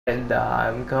And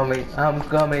I'm coming, I'm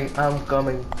coming, I'm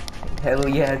coming. Hell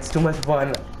yeah, it's too much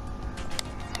fun.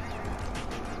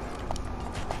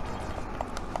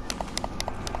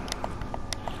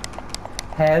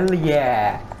 Hell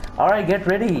yeah. Alright, get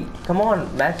ready. Come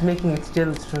on, matchmaking, it's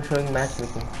still showing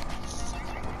matchmaking.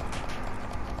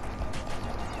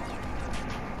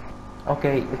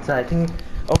 Okay, it's I think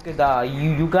okay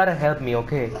you gotta help me,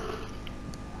 okay?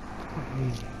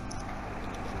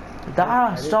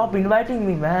 Stop inviting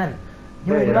me, man.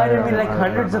 You invited me like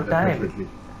hundreds of times.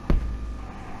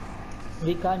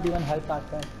 We can't even help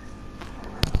ourselves.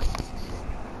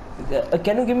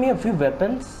 Can you give me a few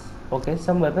weapons? Okay,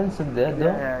 some weapons are there.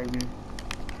 Yeah.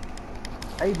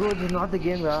 Hey bro, this is not the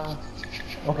game, bro.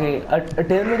 Okay,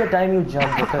 tell me the time you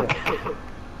jump, okay?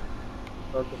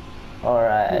 Okay.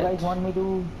 Alright. You guys want me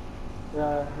to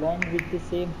land with the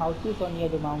same houses or near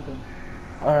the mountain?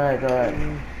 Alright.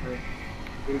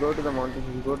 We'll go to the mountain.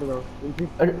 We'll go to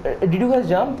the... Did you guys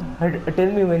jump?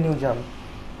 Tell me when you jump.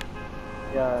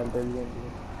 Yeah, I'll tell you.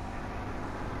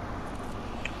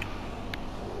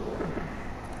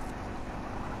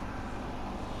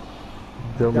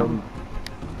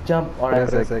 Jump.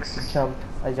 Alright. Jump.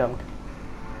 I jumped.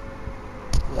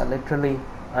 Yeah, literally,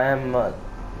 I am like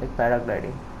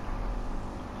paragliding.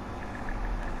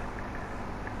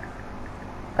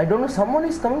 I don't know, someone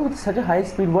is coming with such a high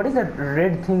speed. What is that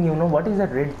red thing, you know? What is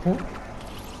that red thing?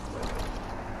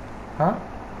 Huh?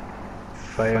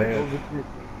 Fire.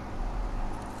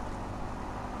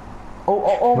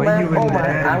 Oh man,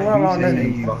 I'm gonna run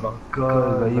in.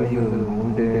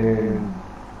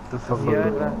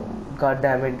 God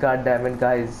damn it,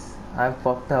 guys. I'm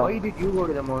fucked up. Why did you go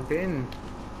to the mountain?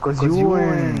 Cause you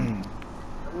win.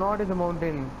 I'm not in the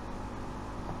mountain.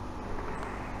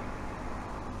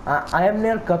 I am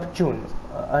near Capchun,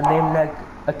 a name like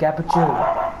a cappuccino.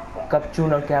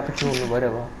 Capchun or cappuccino,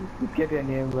 whatever. Look at your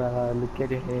name, bro. Look at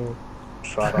your name.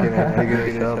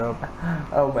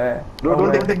 Oh man.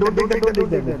 Don't take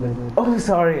that. Oh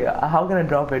sorry, how can I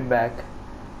drop it back?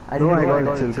 I No, I didn't got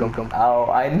know it. Still come. Oh,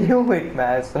 I knew it,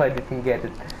 man, so I didn't get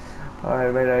it.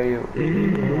 Alright, where are you?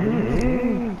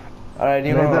 Alright,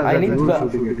 you know, I need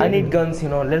guns, you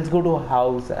know. Let's go to a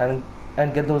house and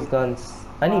get those guns.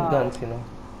 I need guns, you know.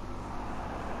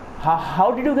 How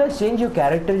did you guys change your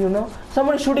character, you know?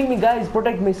 Someone is shooting me, guys,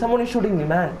 protect me. Someone is shooting me,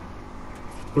 man.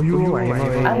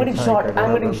 I'm getting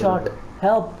shot.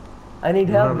 Help. I need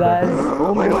help, guys.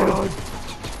 Oh my god.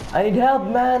 I need help,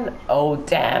 man. Oh,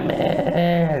 damn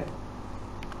it.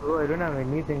 Bro, I don't have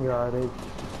anything, you are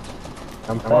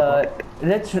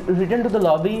Let's return to the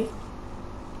lobby.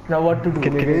 Now what to do?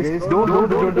 Can you guys? Don't to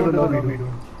the lobby.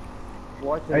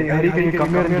 Watch it. Harry, can you come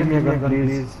here and give me a gun,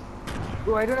 please?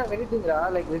 Bro, I don't have anything, bro.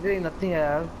 Like, literally nothing I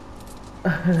have.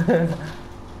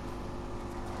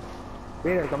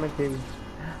 Wait, I'll come and save you.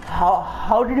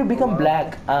 How did you become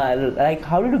black? Like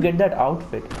how did you get that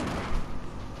outfit?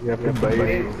 You have to buy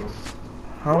it.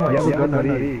 How much? You have a gun,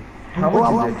 Harry. How much is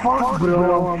I'm it? fucked,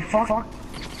 bro. I'm fucked.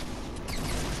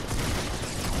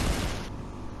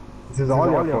 This is all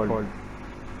your fault.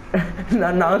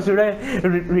 Now should I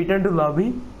return to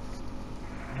lobby?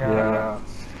 Yeah.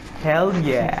 Hell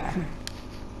yeah.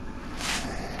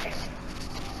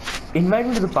 Invite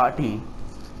me to the party.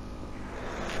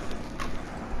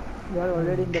 You are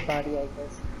already in the party, I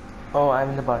guess. Oh, I'm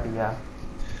in the party, yeah.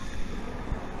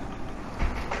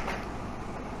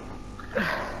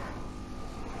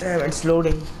 Damn, it's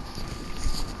loading.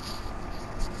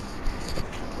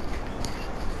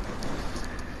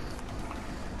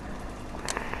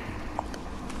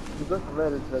 Because somewhere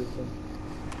else, welcome.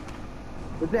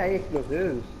 What's the high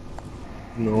explosives?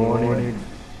 No need.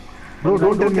 Bro,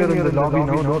 don't tell me you're in the lobby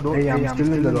now. No. Hey, I'm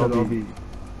still in the lobby.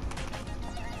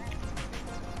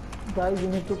 Guys, you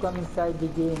need to come inside the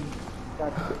game.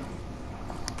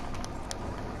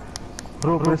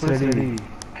 Bro, press ready.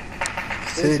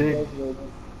 Say.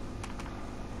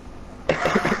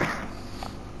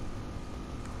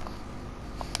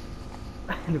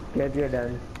 Look at your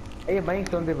dance. Hey, you're buying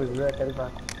something, bro. Tell me.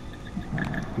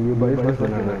 You buy first,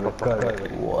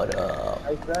 What up?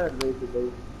 I swear I'll wait to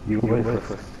buy. You buy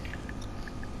first.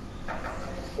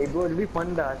 Hey, bro, it'll be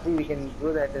fun, da. See, we can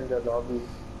do that in the lobby.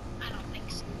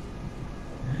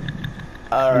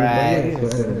 Alright. I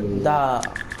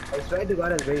swear to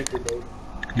God, I'll wait to buy.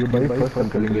 You buy first, I'm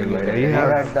telling you.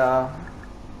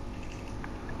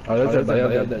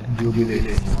 Alright, You be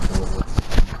there.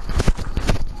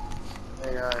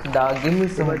 give me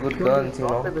some good guns, you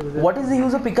know. What is the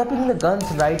use of picking the guns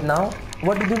right now?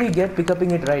 What do we get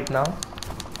picking it right now?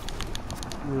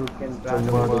 You can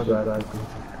transfer.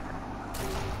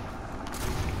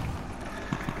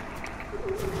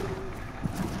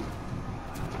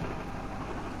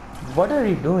 What are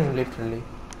you doing, literally?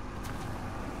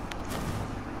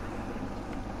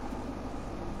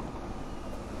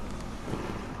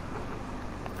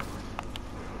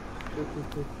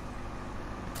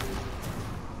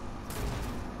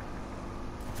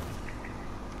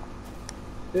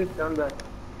 This down back.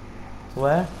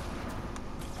 Where?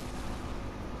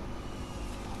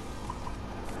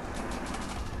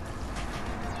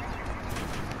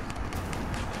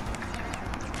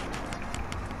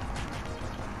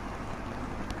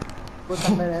 Go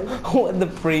somewhere else. What the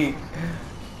freak?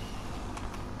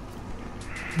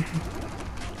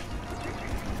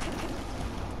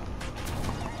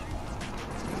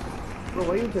 Bro,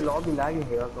 why is the lobby lagging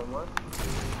here so much?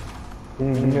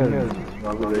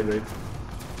 Right.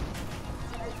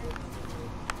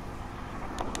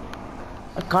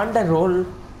 Can't I roll? I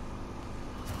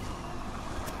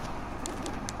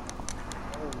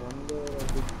wonder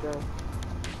this guy.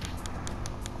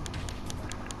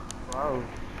 Wow.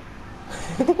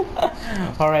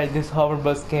 Alright, this hover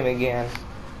bus came again.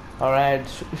 Alright,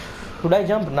 should I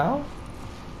jump now?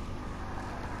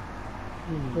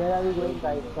 Where are we going,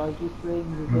 guys? Cause this train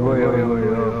is Wait.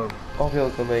 Okay,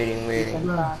 waiting.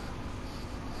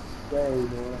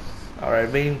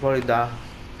 Alright, waiting for it.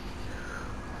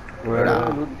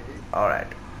 Alright.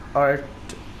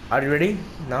 Are you ready?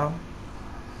 Now?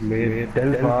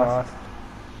 Tell fast.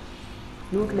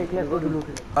 Loot lake, let's go to loot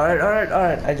lake. Alright,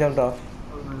 I jumped off.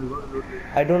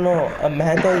 I don't know,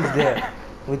 Mahanta is there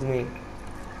with me.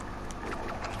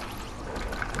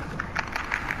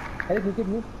 Hey, cricket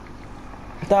loot.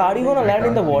 Are you gonna land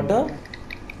in the water?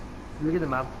 Look at the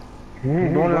map.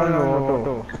 Don't land the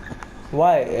auto.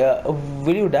 Why?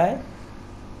 Will you die?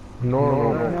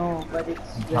 No. No, but it's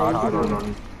Hard to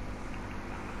run.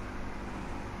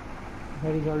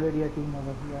 there is already a team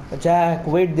over here. Jack,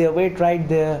 wait right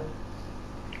there.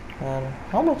 And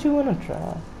how much you wanna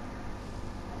try?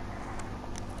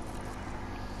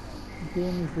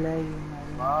 Game is lagging. I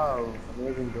don't know. Wow,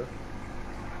 amazing, bro.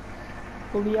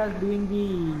 So we are doing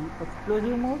the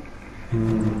explosive mode.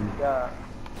 Yeah.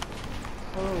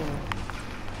 Oh,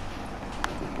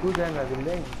 Who's that guy?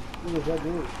 Building? Who is that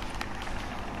dude?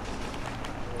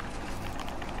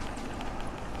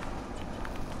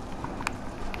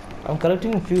 I'm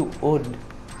collecting a few wood.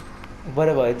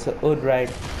 Whatever, it's a wood, right?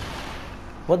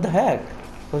 What the heck?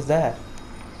 What's that?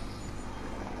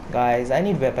 Guys, I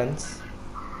need weapons.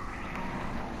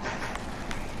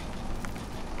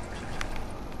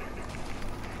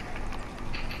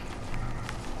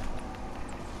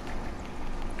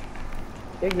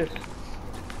 Take this.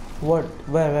 What?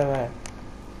 Where?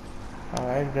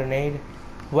 Alright, grenade.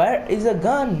 Where is a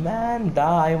gun, man?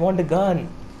 I want a gun.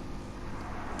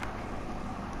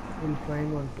 We'll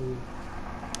find one for you.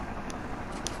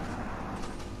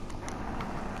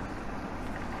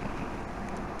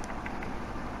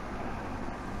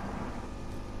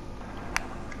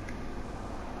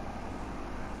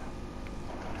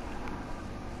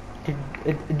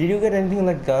 Did you get anything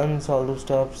like guns, all those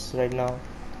stuffs right now?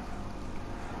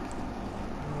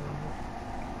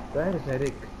 Where is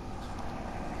Eric?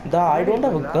 I don't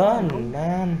have a gun,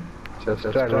 man. Just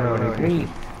try to Wait.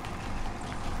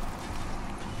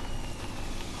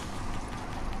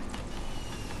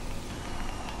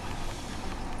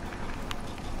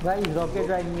 guys, rocket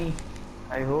ride me.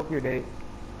 I hope you did.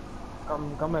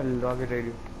 Come, I'll rocket raid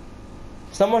you.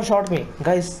 Someone shot me,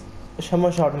 guys.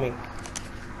 Someone shot me.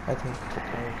 I think.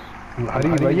 Hurry,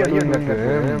 why are you doing that to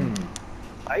him?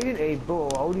 I didn't. Hey, bro,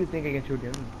 how do you think I can shoot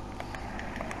him?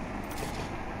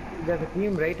 There's a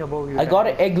team right above you. I got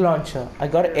an egg launcher.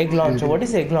 What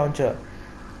is egg launcher?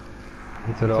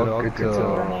 It's a rock. It's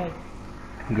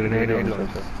a grenade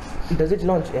launcher. Does it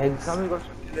launch eggs? Come and go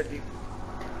shoot the team.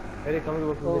 Eric, come and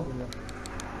go shoot Oh. the team.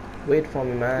 Wait for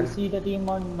me, You man. see the team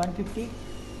on 150?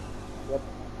 Yep.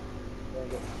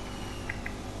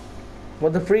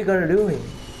 What the freak are you doing?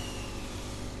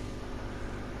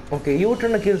 Okay, you were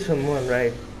trying to kill someone,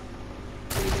 right?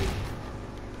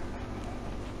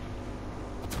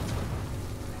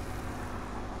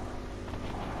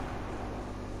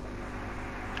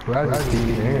 Where's the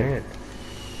teammate?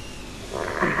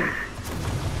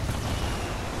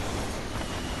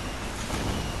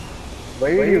 Why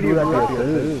did you do that to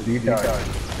yourself? Retard.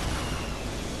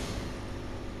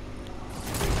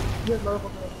 Yes,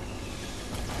 motherfucker.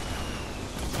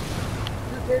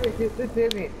 Just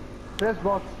save me. Press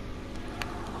box.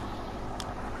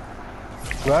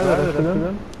 Where's the rest of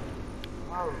them?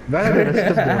 Where are the rest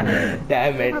of them?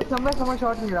 Damn it. Someone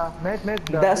shot me, rah.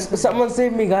 That's someone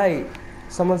save me, guy.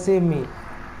 Someone save me.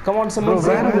 Come on, someone Bro,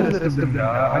 save where are me. the rest of them?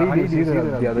 How did you see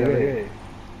them the other way?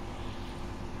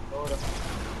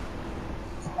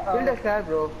 Build a star,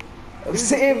 bro.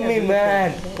 Save me,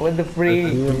 man, with the free.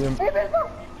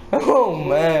 Oh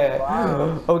man.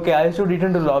 Wow. Okay, I should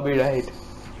return to lobby, right?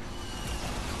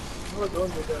 No,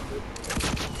 don't return.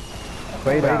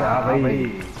 Wait,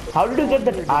 wait. How did you get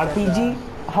that RPG?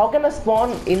 How can I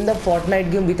spawn in the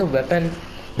Fortnite game with a weapon?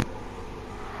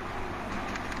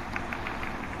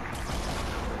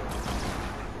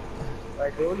 I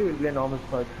told you we'll play normal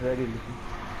spot. Very easy.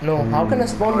 No, how can I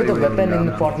spawn with a weapon in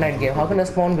the Fortnite game? How can I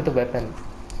spawn with a weapon?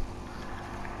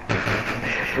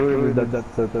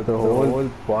 That's the whole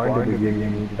point of the game. You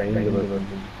need to find the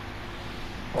weapon.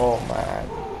 Oh man,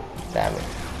 damn it.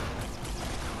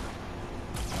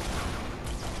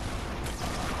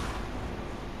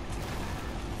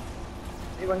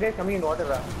 Hey, one guy coming in water.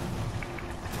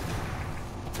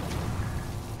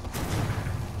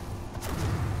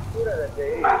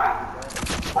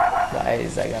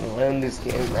 Guys, I gotta learn this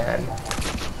game, man.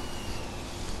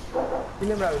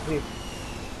 Kill him, Ravi, please.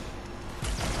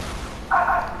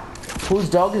 Whose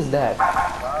dog is that?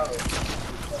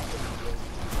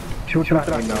 Shoot,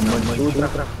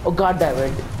 Oh god damn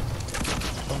it.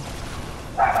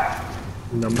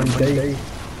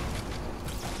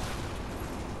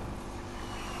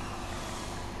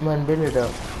 Man, build it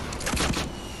up.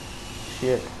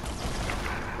 Shit.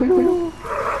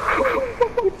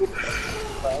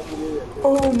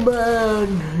 Oh man,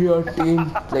 your team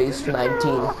placed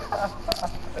 19.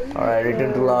 Alright,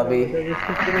 return to lobby.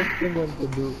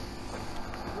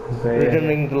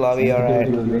 Returning to lobby,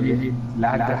 alright.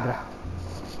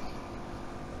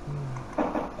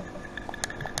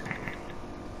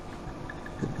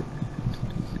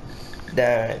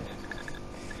 Damn it.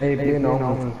 Hey, play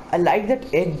normal. I like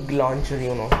that egg launcher,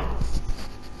 you know.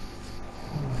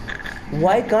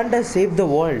 Why can't I save the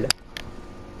world?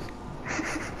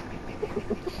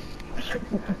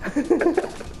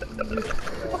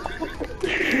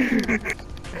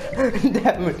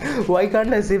 Damn it. Why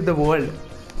can't I save the world?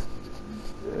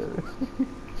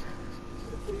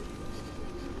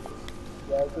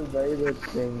 You have to buy that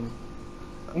thing.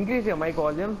 Increase your mic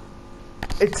volume.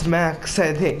 It's max,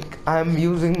 I think. I'm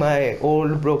using my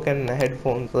old broken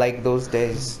headphones like those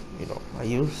days. You know, I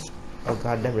used a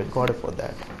goddamn recorder for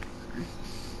that.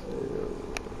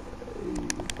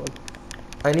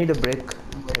 I need a break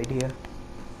right here.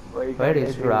 Where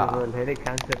is Ra? Headache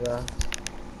cancer.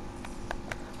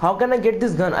 How can I get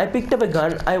this gun? I picked up a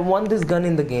gun. I want this gun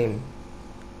in the game.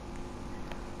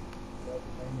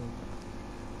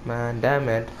 Man, damn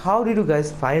it. How did you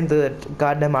guys find the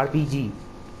goddamn RPG?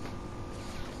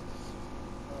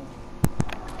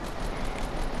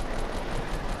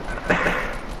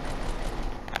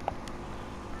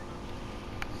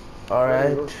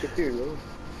 Alright.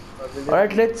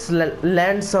 Alright, let's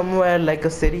land somewhere like a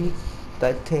city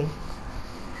type thing.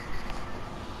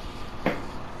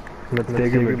 Let's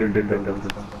take it with it.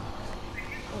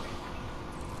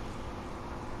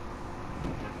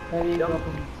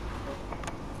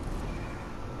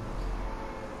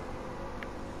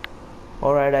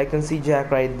 Alright, I can see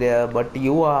Jack right there, but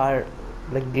you are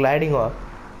like gliding off.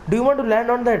 Do you want to land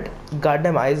on that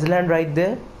goddamn island right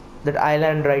there? That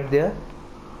island right there?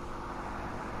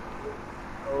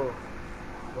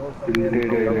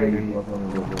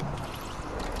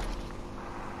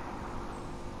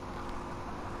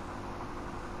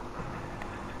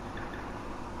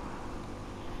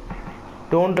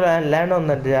 Don't land on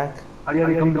that, Jack. Come to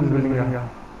the building.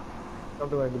 Come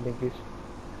to my building, please.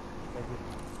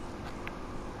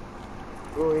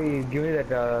 Oh, hey, give me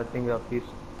that thing up, please.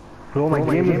 Bro, my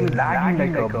game is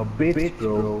lagging like a bitch,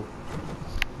 bro.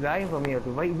 Lagging for me,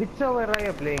 too. Which server are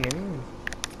you playing in?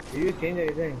 Did you change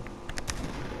anything?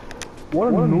 What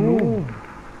a noob.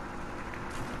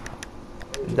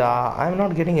 I'm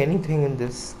not getting anything in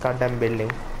this goddamn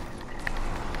building.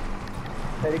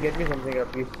 Can you get me something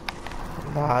up, please?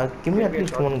 Give me at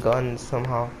least one gun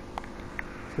somehow.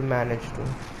 If you manage to.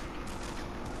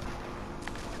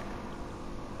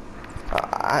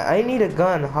 I need a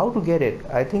gun. How to get it?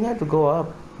 I think I have to go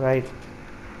up, right?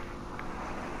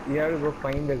 You have to go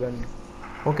find the gun.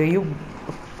 Okay, you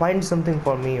find something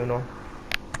for me, you know.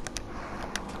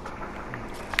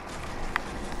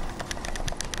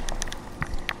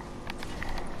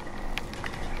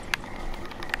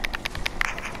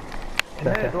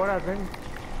 What happened?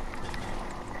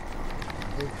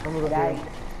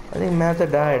 I think Matha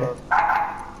died.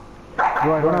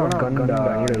 Bro, I don't have a gun.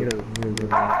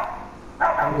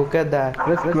 Look at that.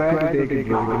 Press square to take it,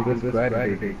 bro. Press square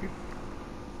to take it.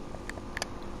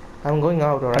 I'm going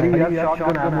out, alright? Hurry, have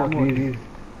shotgun ammo, please.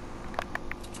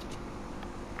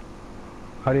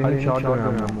 Hurry, shotgun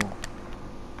ammo.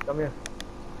 Come here.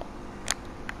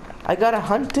 I got a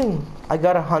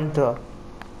hunter.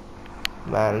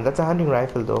 Man, that's a hunting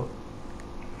rifle though.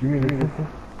 Give me this.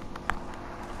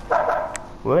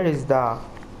 Where is the?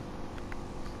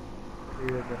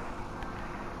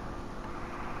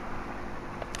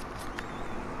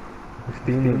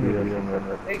 Steam will be there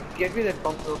somewhere. Hey, get me that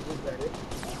pump rope, guy.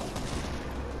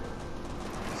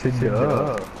 Sit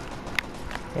there.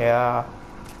 Yeah.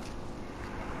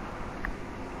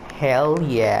 Hell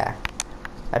yeah.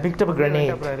 I picked up a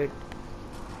grenade.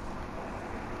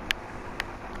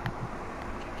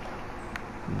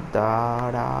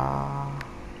 Da da.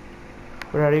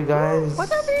 Where are you guys?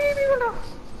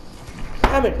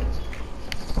 Damn it!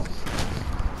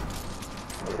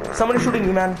 Someone is shooting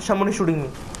me, man. Someone is shooting me.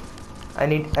 I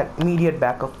need an immediate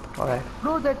backup. Alright.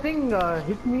 Bro, that thing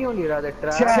hit me only, that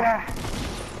trap.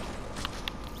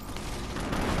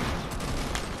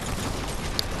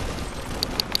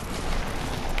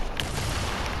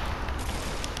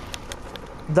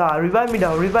 Da, revive me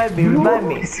now. Revive me. Revive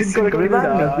me.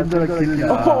 Revive me.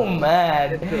 Oh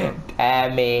man.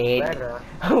 Damn it.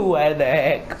 Where the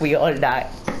heck? We all died.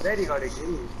 There you got a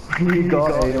kill. We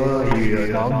got it.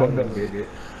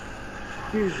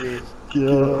 Excuse me.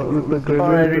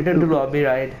 Alright, return to lobby,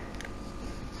 right?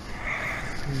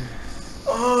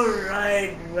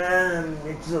 Alright, man.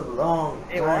 It's a long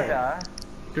Hey, what?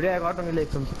 Today I got only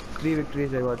like some 3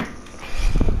 victories.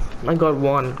 I got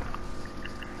one.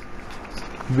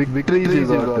 Victories you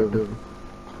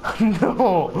got.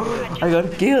 No, I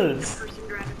got kills.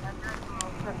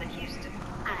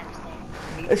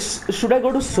 Should I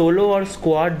go to solo or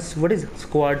squads? What is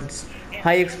squads?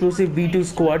 High explosive V2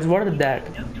 squads. What are that?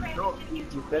 No,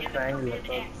 you press triangle.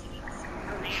 Have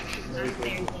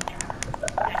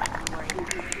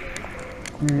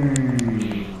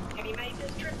you made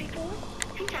this trip before?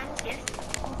 Sometimes, yes.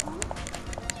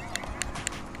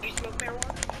 You smoke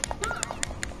marijuana?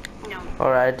 No.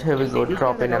 Alright, here we go.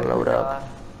 Drop in and load up.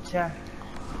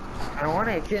 I want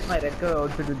to exchange my red color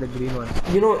outfit with the green one.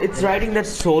 You know, it's writing that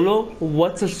solo.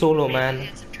 What's a solo, man?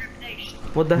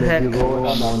 What the heck?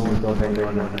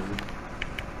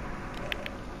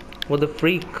 What the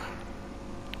freak?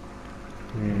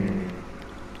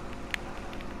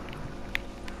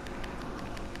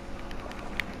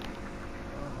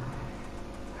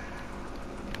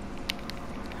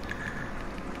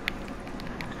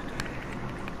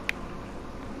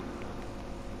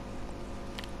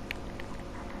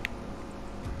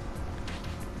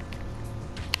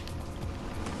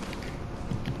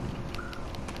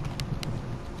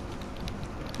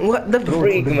 What the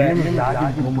freak, man?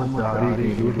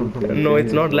 No,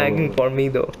 it's not lagging for me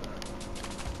though.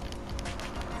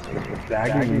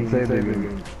 Lagging inside the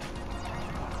game.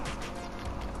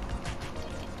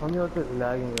 Only also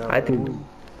lagging. I think.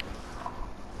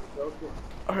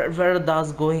 Alright, where are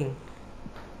Das going?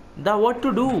 Da, what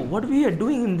to do? What we are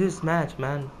doing in this match,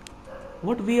 man?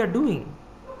 What we are doing?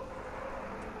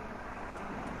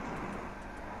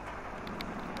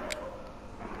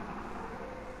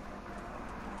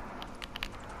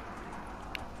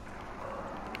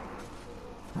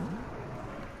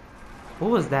 What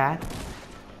was that?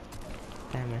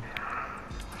 Damn it.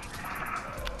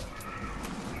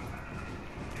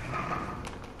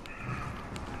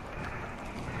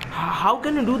 How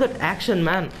can you do that action,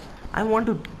 man? I want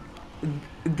to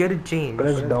get it changed.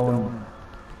 Press down.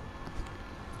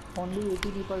 Only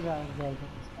 80 people are there at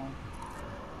this point.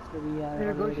 So we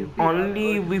are already...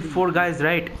 Only we 4 guys,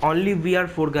 right? Only we are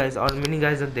 4 guys. Or many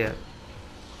guys are there.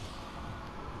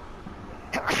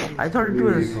 I thought it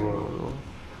was solo.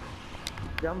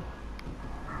 Jump.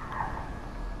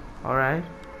 Alright.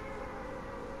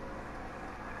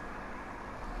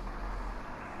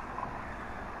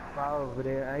 Wow,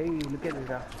 I look at this.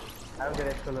 I have the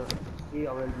red color. See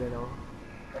how well play now.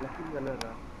 Lucky color.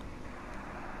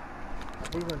 I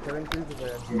think on 7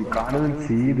 kills. You can't even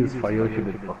see this fire shit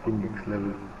at fucking next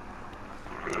level.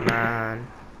 Man.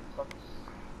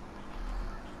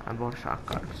 I bought shark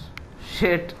cards.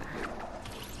 Shit.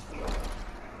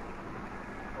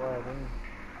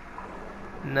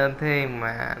 Nothing,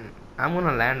 man. I'm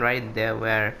gonna land right there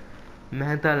where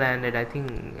Mehta landed. I think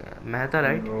Mehta,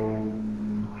 right? No.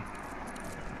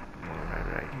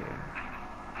 Right here.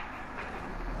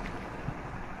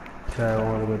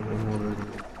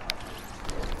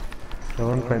 I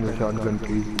won't find the shotgun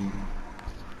key.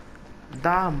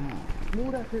 Damn.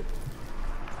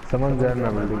 Someone's there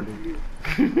now, building.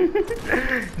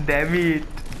 Damn it.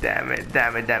 Damn it.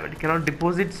 Damn it. Damn it. Cannot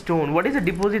deposit stone. What is a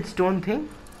deposit stone thing?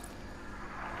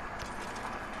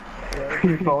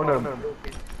 He found him.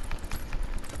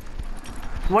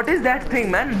 What is that thing,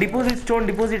 man? Deposit stone,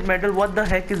 deposit metal. What the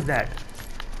heck is that?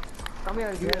 Come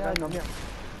here, come here.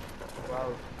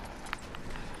 Wow.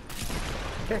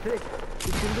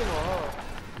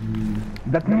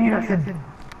 That's me, Rasid.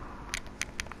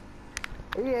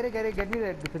 Hey, Eric,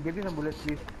 get me some bullets,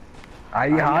 please. I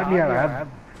hardly have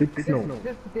 6 now.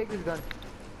 Just take this gun.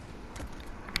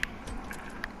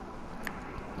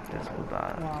 Let's go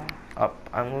Wow. up.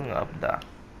 I'm going up there.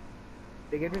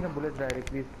 Hey, get me some bullets, Eric,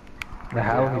 please. I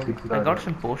have only 6. I got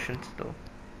some potions though.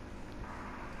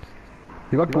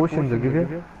 You got potions, I'll give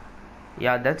you.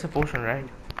 Yeah, that's a potion, right?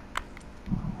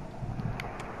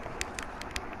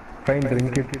 Fine,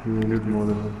 drink it. You need more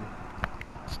than that.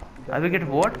 I will get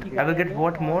what? I will get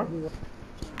what more?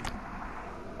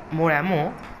 More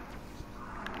ammo?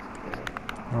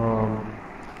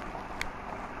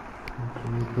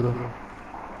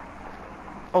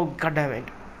 Oh, god damn it.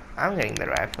 I'm getting the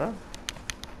rifle.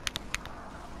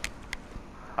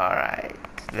 Alright,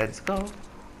 let's go.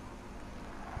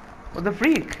 What the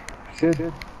freak?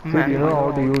 Sid, Man, you know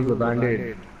how to use the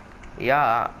band-aid.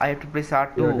 Yeah, I have to press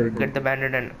R2, Yeah, get the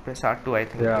band-aid and press R2, I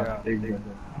think. Yeah, take that.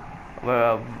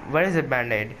 Where is the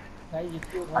band-aid? Guys,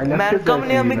 if you I left Man, it come there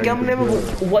near for me, you, come like, near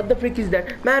me. What the freak is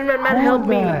that? Man, help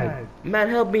me. that? Man,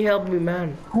 help me,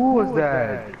 man. Who was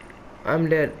that? I'm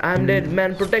dead,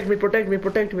 man. Protect me,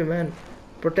 man.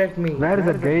 Protect me. Where is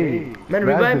that guy? Man, Where's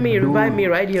revive the me, dude?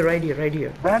 right here. Where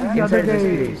is the Inside other this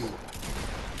guy? place.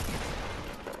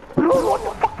 Bro, what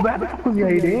the fuck? Where the fuck was he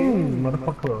hiding?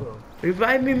 Motherfucker.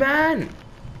 Revive me, man.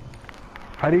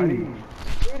 Hurry.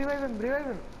 Hey, revive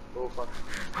him. Oh, fuck.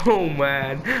 Oh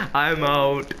man, I'm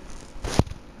out.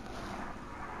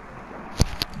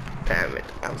 Damn it.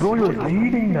 Bro, he was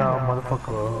hiding now,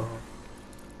 motherfucker.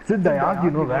 Sid, I asked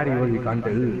you know where he was, you can't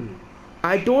tell.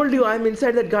 I told you I'm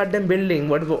inside that goddamn building.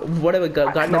 Whatever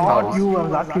goddamn Not house. you, I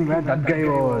was asking where that guy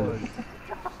was.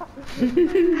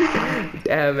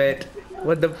 Damn it.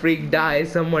 What the freak? Die.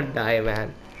 Someone die,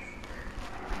 man.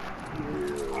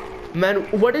 Man,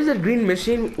 what is that green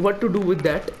machine? What to do with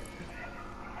that?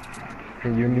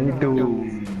 You need to...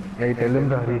 Hey, tell him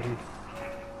to hurry.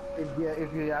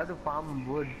 If you have to farm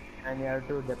wood and you have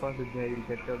to deposit there, you'll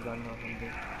get your gun or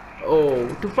something. Oh,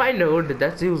 to find a wood,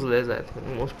 that's useless, I think,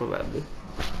 most probably.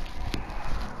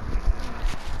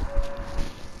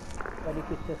 but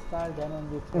if it's a star, then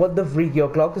only. What the freak? Your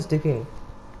clock is ticking.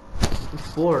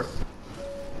 It's 4.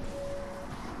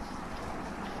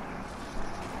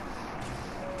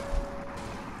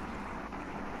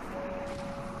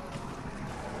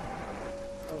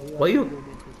 Why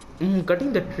you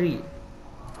cutting the tree?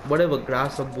 Whatever,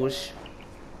 grass or bush.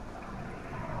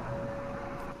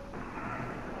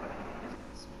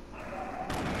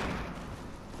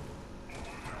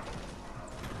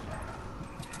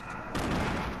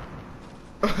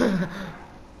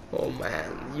 Oh man,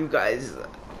 you guys are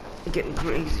getting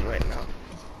crazy right now.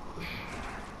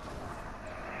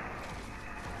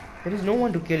 There is no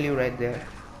one to kill you right there.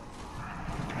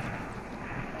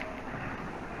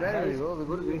 Where will we go? We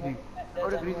go to Greasy. Go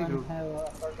to Greasy group. Have a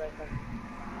assault rifle.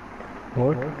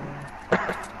 What?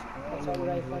 Assault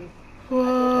rifle.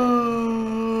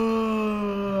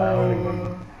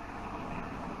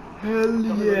 Hell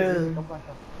yeah.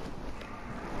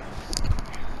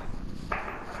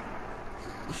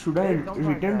 Should I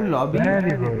return to lobby? Where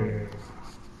is he?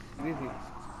 Greasy.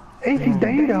 Hey, he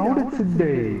died. How did Sid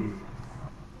die?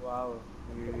 Wow.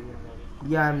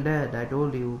 Yeah, I'm dead. I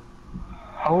told you.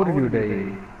 How did you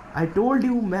die? I told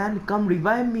you, man. Come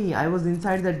revive me. I was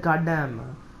inside that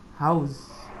goddamn house.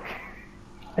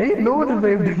 Hey, no one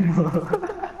revived him.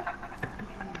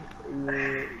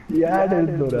 Yeah,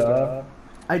 Nora.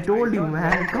 I told you,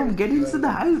 man. Come get into the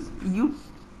house. You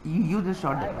just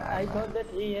shot that I man. thought that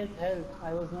he has health.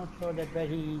 I was not sure that where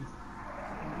he is.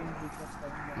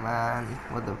 Man,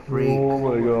 what the freak. Oh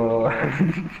my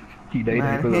god. He died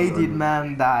Man, because hate of it,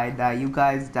 man. Die. You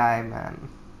guys die, man.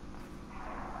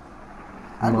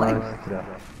 I like.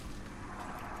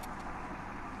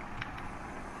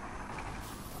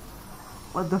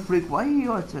 What the freak? Why are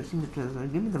you all searching the treasure?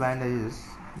 Give me the bandages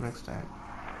next time.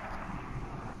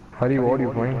 Hurry, what do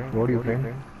you find? What do you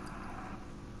find?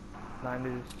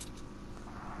 Bandages.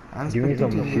 I'm Give me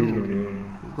some spectating shield. you.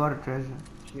 You got a treasure.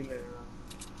 Shield.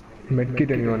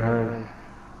 Medkit anyone has?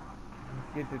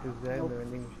 It is there in the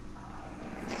vending machine.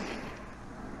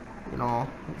 You know,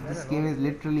 this game is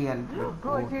literally a.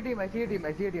 Bro, I see a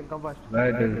team. Come fast. Where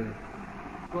it is?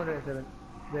 207.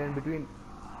 They're in between.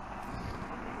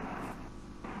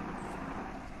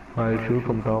 I'll shoot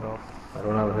from top. I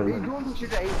don't have Hey, help. don't do shit.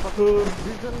 This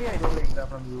only I don't like that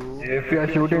from you. If you are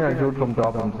shooting, I'll shoot from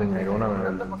top. I'm saying I don't have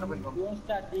help. Don't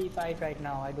start the fight right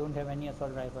now. I don't have any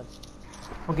assault rifles.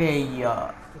 Okay,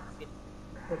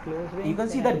 For close range, you can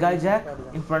see then that guy I will Jack use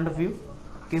shotgun. in front of you.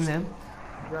 Kill him.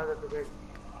 Yeah, that's okay.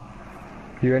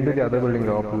 He went to the other building,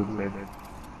 the opposite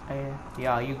side.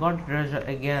 Yeah, you got treasure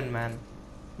again, man.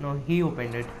 No, he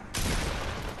opened it.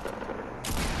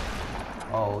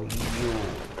 Oh, you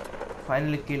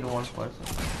finally killed one person.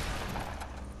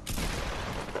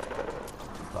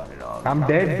 Got it all. I'm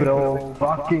dead, bro.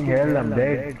 Fucking hell, I'm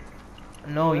dead.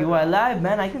 No, you are alive,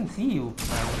 man. I can see you.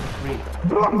 Man, what the freak?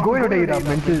 Bro, I'm going to die, I'm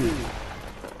mental.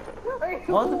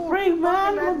 What the freak,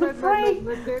 man? What the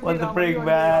freak? What the freak,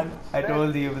 man? I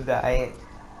told you, but I.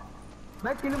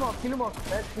 Matt, kill him off,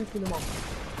 Matt, please kill him off.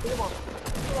 Kill him off,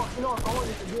 come on,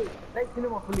 you can do it. Matt, kill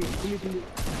him off, fully.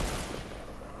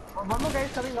 One more guy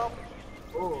is coming up.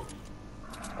 Oh.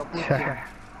 Matt,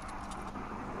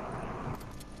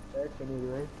 can you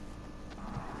revive?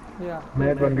 Yeah.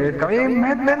 Matt, one guy is coming.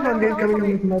 Matt, one guy is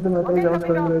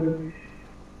coming.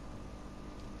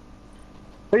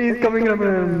 He's coming up.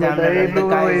 Damn, the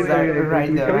guy is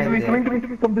right there. He's coming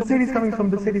from the city. He's coming from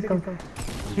the city.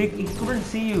 He couldn't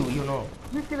see you, you know.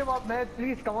 Please kill him off, Matt.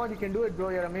 Please, come on, you can do it, bro.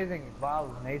 You're amazing.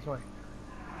 Wow, nice one.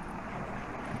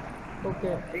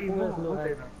 Okay, who is low?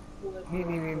 Me.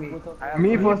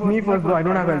 Me first, bro. I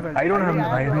don't have help. I don't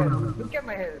have. Look at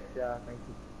my health. Yeah, thank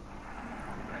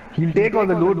you. He'll take all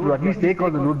the loot, bro. At least take all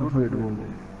the loot before you do.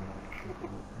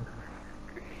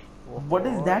 What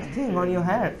is that thing on your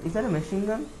head? Is that a machine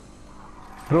gun?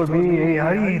 Bro, me, hey,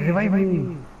 hurry, revive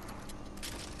me.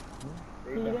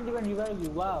 He didn't even revive you.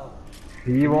 Wow.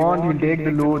 He won't, he'll take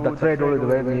the loot. That's why I told you to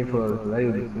revive me first.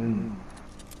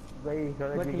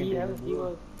 But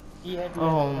he had.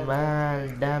 Oh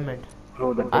man, damn it.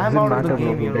 Bro, that I'm doesn't out of the matter,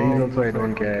 game, bro. you Days know. also I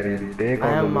don't care. He'll take I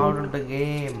all the am out loot. of the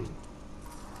game.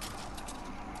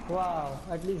 Wow.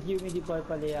 At least give me the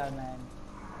purple AR, man.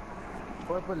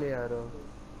 Purple AR.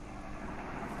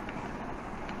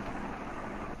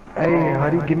 Hey,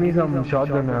 hurry, give me some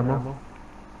shotgun ammo.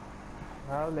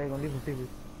 I have like only 50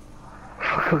 bits.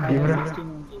 Give me.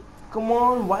 Come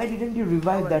on, why didn't you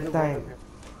revive that time?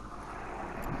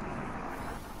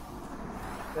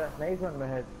 Yeah, nice one, my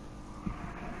head.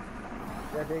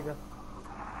 Yeah, take it.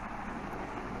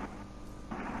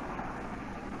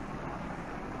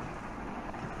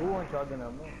 Who wants shotgun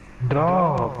ammo?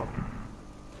 Drop.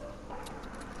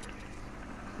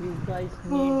 You guys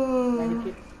need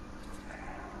medikit.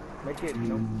 Make it,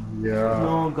 no? Yeah.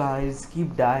 No, guys,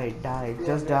 keep die,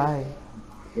 just die.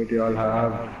 What you all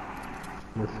have?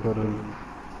 This for us.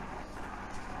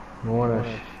 No one has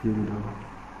shield.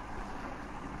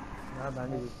 Yeah,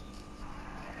 bandage.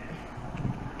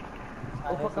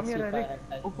 Oppa, come here, Eric.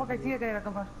 Oppa, I see a guy,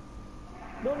 come fast.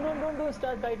 Don't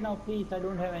start right now, please. I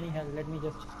don't have any health. Let me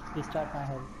just restart my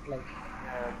health. Like.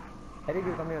 Eric,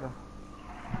 you come here.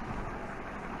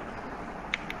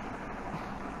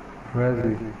 Where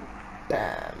is he?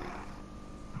 Damn.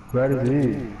 Where is he?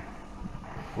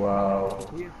 Wow.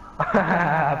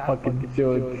 Fucking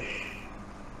joke.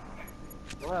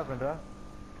 What happened, Ra?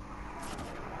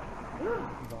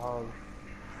 Wow.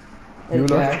 You Hey,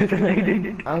 lost Jack, it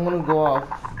already. I'm gonna go off.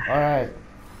 Alright.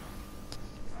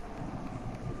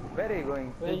 Where are you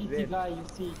going? Where is the guy you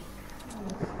see?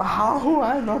 How?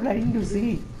 I'm not letting you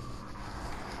see.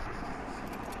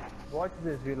 Watch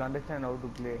this, you'll understand how to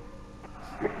play.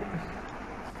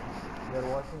 You're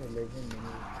watching a legend,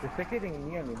 you're spectating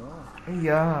me only, no?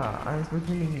 Yeah, I'm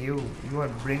speaking you. You are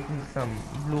breaking some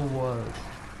blue walls.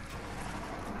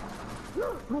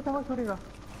 No, someone's shooting us.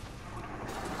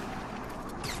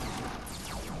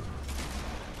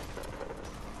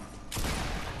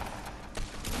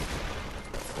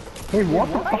 Hey, what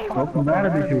the fuck? How bad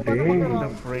are they shooting? The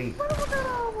freak.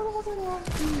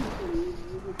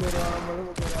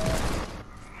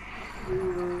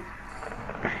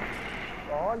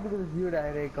 All because of you,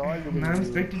 Eric. All because Man, I'm of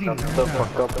you. spectating. Shut the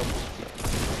fuck up.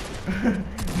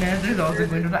 Nathan is also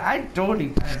going to die. I told you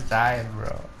guys die,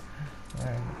 bro.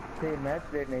 Man. Hey, match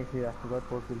played nicely. I forgot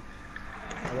purple.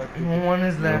 No one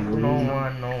is left. No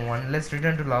one. Let's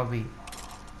return to lobby.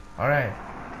 Alright.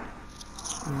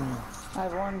 I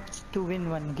want to win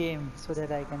one game so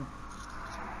that I can.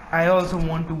 I also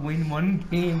want to win one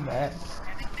game, man.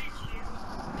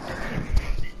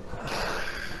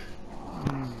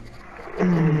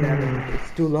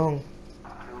 It's too long.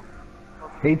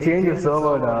 Hey, change your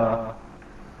server.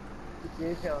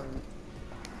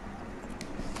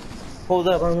 Hold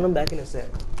up, I'm gonna back in a sec.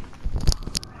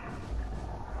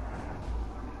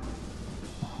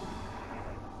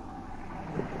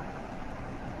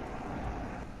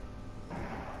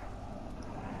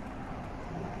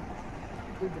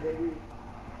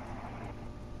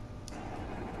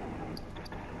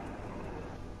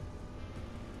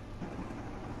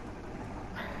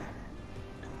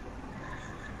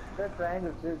 That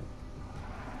triangle,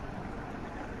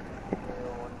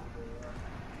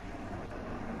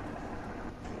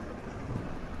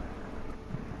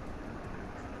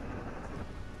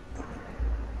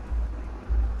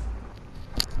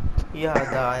 Yeah,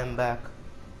 I am back.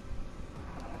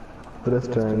 Press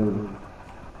triangle.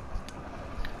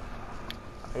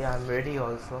 Yeah, I'm ready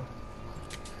also.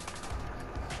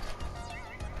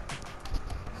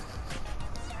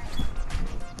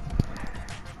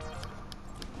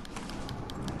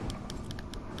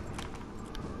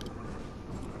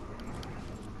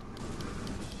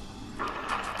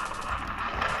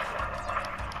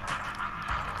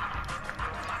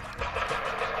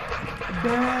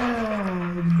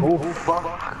 Damn. Oh fuck.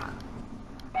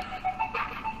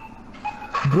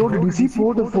 Bro, did you see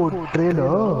for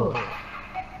trailer?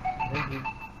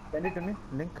 Send it to me.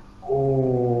 Link.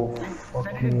 Oh Send it in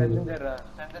fucking. Messenger.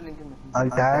 Send the link in Messenger. I'll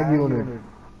tag you on it.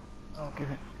 Okay.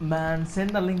 Man, send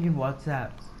the link in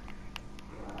WhatsApp.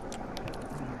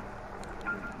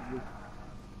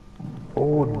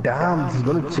 Oh damn, this is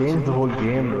gonna change the whole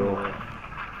game, bro.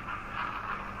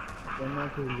 Then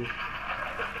not really.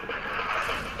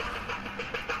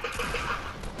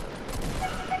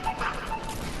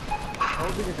 How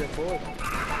big is the fort?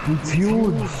 It's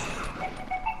huge.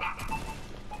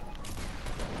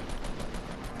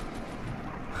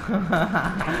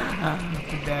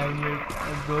 Damn it,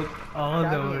 I broke all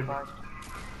the wood.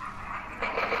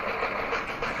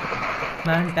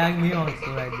 Man, tag me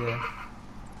also right there.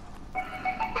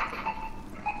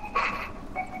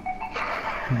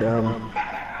 Damn.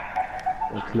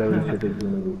 Next level shit is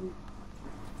gonna be.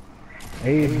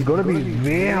 Hey, it's gonna be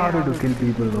way harder to kill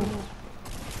people now.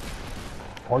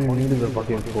 All you need is a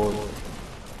fucking sword.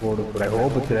 But I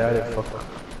hope it's rare as fuck.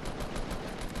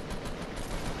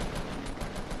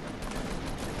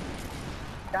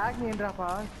 Tag me in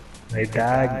Rafa. I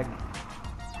tag.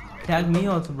 Tag me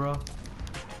also, bro.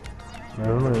 I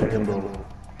don't know him, bro.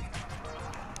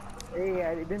 Hey,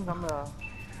 I didn't come.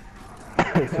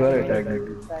 I swear I tagged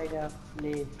you. Side up,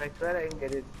 please. I swear I didn't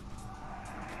get it.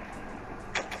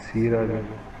 See that?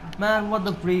 Man, what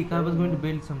the freak? I was going to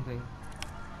build something.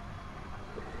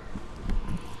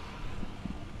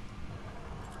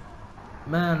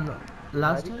 Man,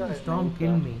 last time the storm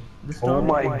killed me. The storm Oh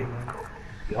my killed me, man.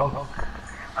 God.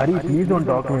 Hari, please don't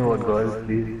talk to me about girls,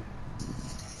 please.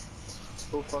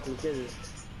 Oh fuck, look at this.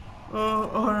 Oh,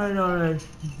 alright.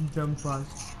 Jump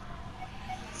fast.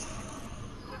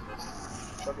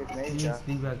 Fuck, it's nice. Please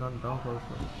leave back on top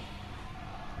also.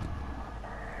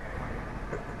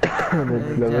 Next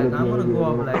Hey, level Jack, is I'm gonna go gonna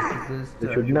up be. like this. They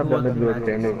shouldn't have done it two or before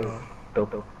three matches, standing. so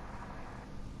Top.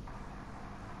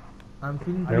 I'm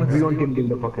feeling too Everyone much. can kill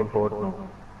the fucking fort now.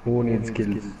 Who needs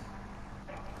skills?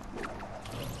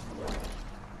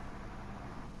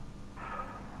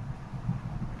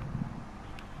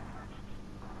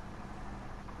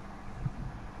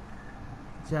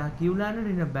 Jack, you landed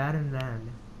in a barren land.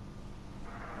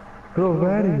 Bro,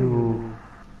 where are you?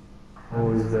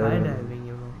 Oh, is that? Skydiving,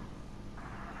 you know.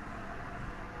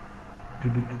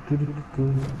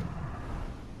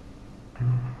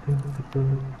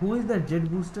 Who is that jet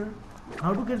booster?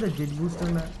 How to get the jet booster,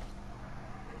 man?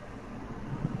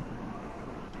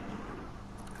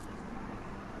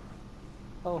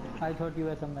 Oh, I thought you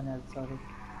were someone else. Sorry.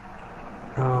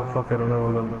 Oh, fuck, I don't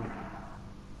know. Hold on.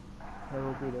 I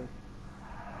hope he does.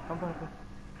 Come back.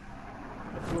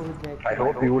 Let's go with Jack. I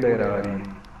hope you would have Ari.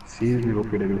 Seriously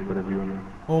hope you would have for everyone.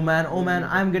 Oh man,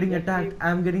 I'm getting attacked.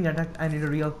 I need a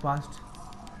real fast.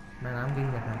 Man, I'm getting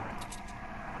attacked.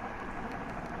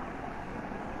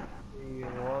 Hey,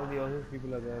 all the other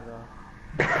people are there.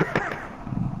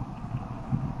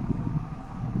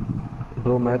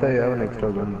 Bro, Mehta, you have an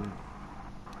extra gun.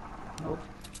 Nope.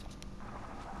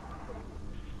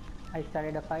 I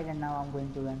started a fight and now I'm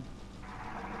going to win.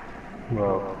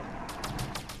 Wow.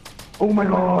 Oh my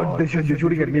god, they're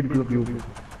shooting at me because of you.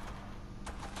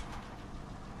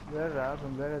 Where are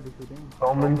from where are they shooting?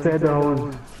 Come inside the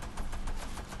house.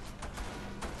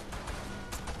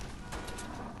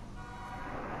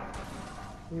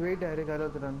 You wait, Eric, I will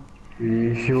run.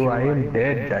 Issue, I am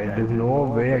dead, guys. There's no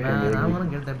way I can Man, I'm make gonna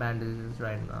get the bandages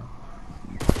right now.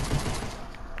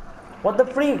 What the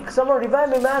freak? Someone revive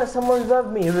me, man! Someone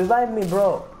revive me! Revive me,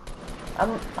 bro!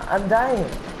 I'm dying.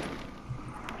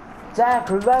 Jack,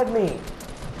 revive me!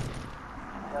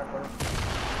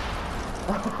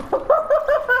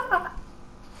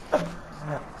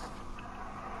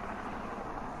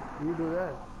 You do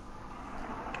that.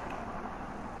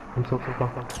 I'm so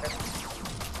fucked.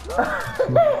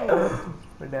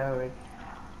 Damn it.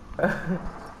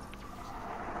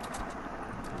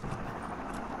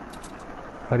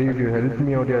 Hari, if you help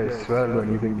me out here, I swear I'll do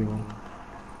anything to you.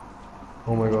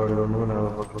 Oh my god, I don't even have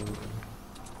a fucking...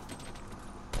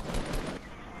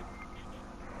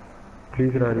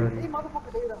 Please, Hari.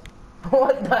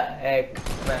 What the heck,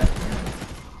 man?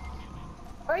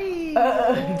 Hey!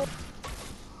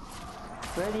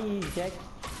 Ready, Jack.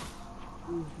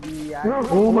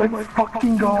 Oh my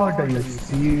fucking god, are you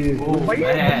serious? Oh Why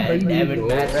man, are you damn it, bro?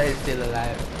 Matra is still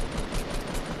alive.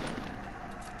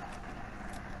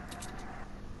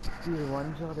 He's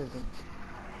one shot, I think.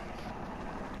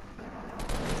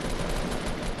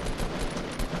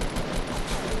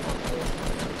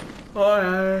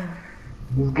 Oh,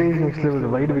 This guy is next level.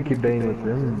 Why do we keep dying with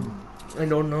him? I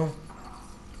don't know.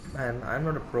 Man, I'm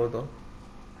not a pro though.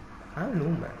 I'm new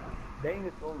man. Dying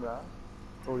is home, bro.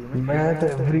 Oh, you mean? Math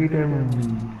every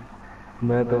time.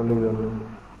 Math only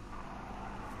done.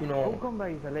 You How know, come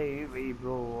he's alive? Hey,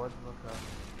 bro, what the fuck?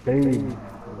 Hey.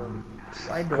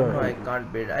 I don't know, I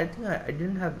can't beat. I think I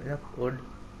didn't have enough wood.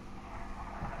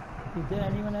 Is there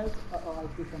anyone else? Oh,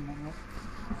 I see someone else.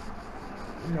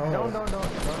 No. Down.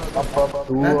 Up,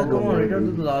 two Matra, of come on, return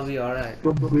to them. the lobby, alright.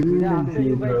 So building Yeah, after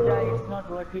you guys die, bro. it's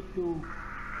not worth it to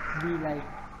be like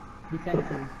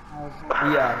defensive.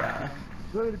 Yeah.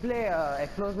 We'll play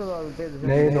explosive or we'll play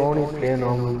this. No need play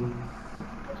normal.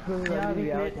 Explosive Yeah, only we we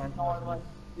have a play chance. normal.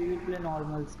 We will play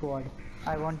normal squad.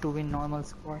 I want to win normal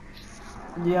squad.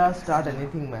 Yeah, start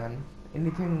anything, man.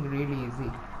 Anything really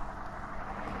easy.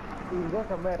 We'll go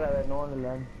somewhere where no one will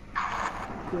learn.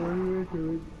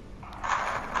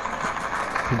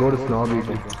 Go to Snobby.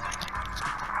 Hey,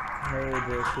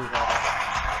 there's too far.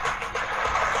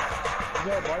 Is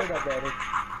there a body up there?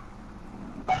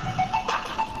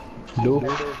 Do. You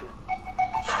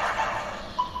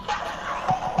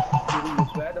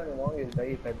swear on your mom, you'll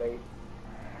die if I die.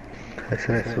 I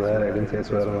said I swear, I didn't say I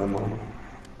swear on my mom.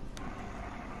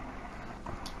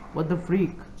 What the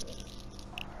freak?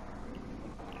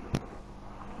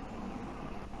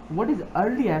 What is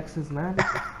early access, man?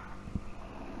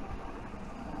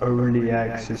 Early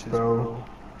access, bro.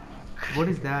 What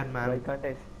is that, Why man? can't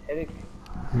I? Eric.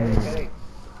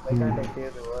 Why can't I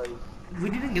save the world? We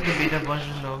didn't get the beta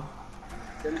version though.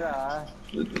 Childra, I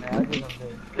asked you something.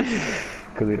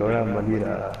 Because we don't have money.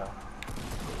 Ra.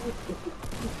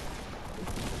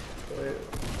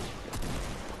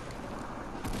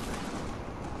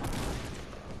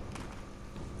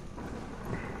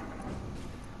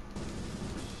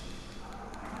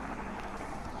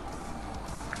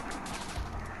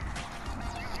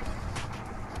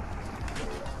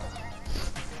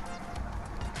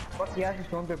 Fuck, he has his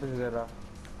stone papers there, Ra.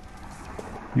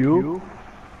 You?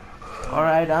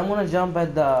 Alright, I'm gonna jump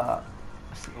at the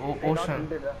ocean.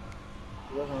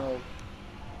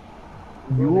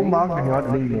 You marked and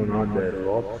not leaving, you're not there.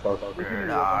 What the fuck?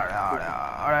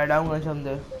 Alright, I'm gonna jump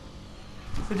there.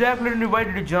 So Jack, why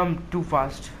did you jump too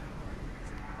fast?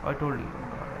 I told you.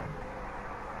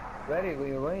 Where are you going?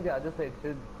 You're going to the other side,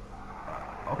 Sid.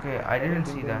 Okay, I didn't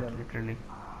see that literally.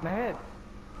 My head.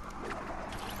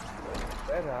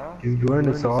 Where, Ra? He's going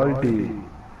to salty.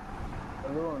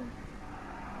 Alone.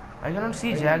 I cannot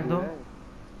see Jack though.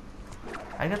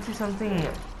 I can see something,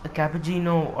 a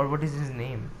cappuccino or what is his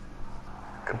name?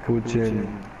 Capuchin.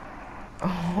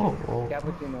 Oh.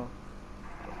 Cappuccino.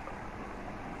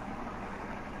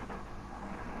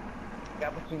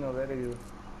 Cappuccino, where are you?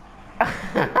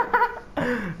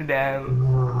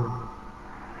 Damn.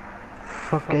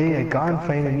 Fuck, hey, I can't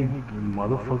find any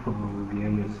motherfucker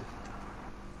gamers.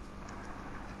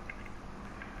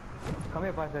 Come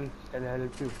here, Parcel. I'll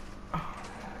help you.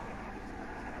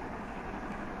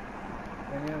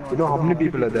 You know how many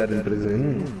people are there in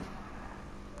prison?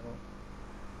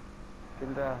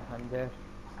 Childra, I'm there.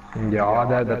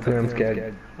 Yeah, that's why I'm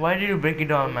scared. Why did you break it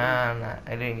down, man? I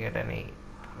didn't get any.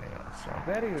 So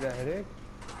Where are you, Eric?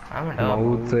 I'm at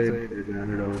I'm up. outside.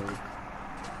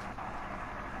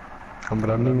 I'm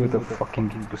running with a fucking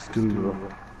pistol, bro.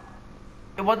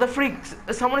 What the freak?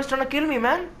 Someone is trying to kill me,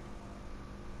 man.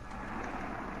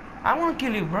 I'm gonna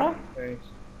kill you, bro. Thanks.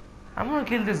 I'm gonna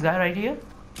kill this guy right here.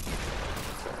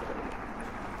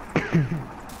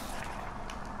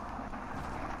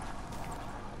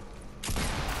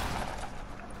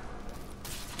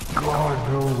 God,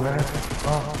 bro, where?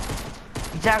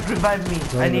 Jack, revive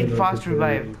me. I need fast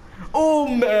revive. Oh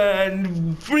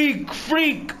man, freak.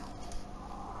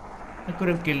 I could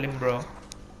have killed him, bro.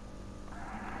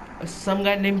 Some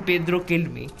guy named Pedro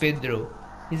killed me. Pedro.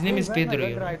 His name is Pedro.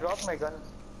 You know? I dropped my gun.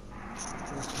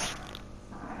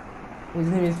 His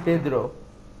name is Pedro.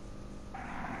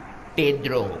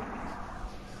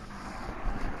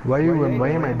 Why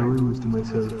am I doing this to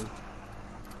myself?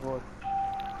 What?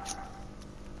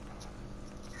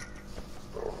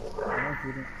 I'm not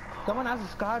shooting. Someone has a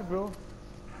scar, bro.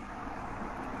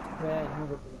 Where?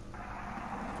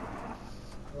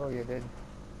 Oh, you're dead.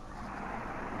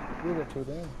 You got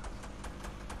shooting.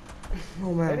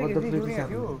 Oh man, Eric, what is the he freak is shooting at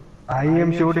happening? you? I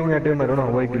am shooting at him. I don't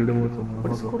know how I killed him with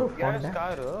What is some. code of You have a Fortnite?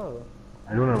 scar, oh.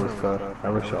 I don't have a scar. I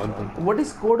have a shotgun. What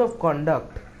is code of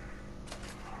conduct?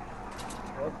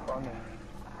 What's coming?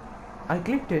 I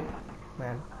clicked it,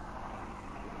 man.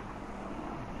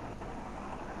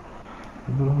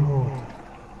 Bro.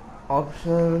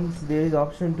 Options. There is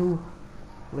option 2.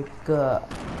 Like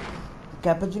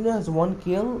Cappuccino has 1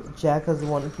 kill, Jack has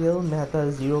 1 kill, Mehta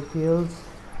has 0 kills,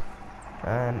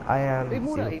 and I am Hey,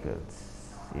 0 Mura,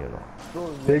 kills. You know. Bro,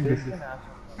 Take this this. is an ass.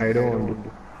 I don't want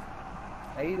to.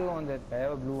 I don't want that. I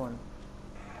have a blue one.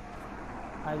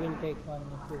 I will take one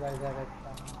if you guys are at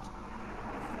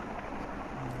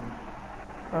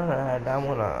Alright, I'm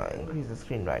gonna increase the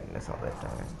screen brightness all the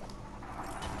time.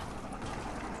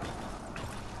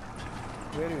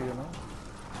 Where do you know?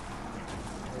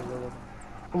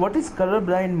 What is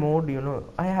colorblind mode? You know,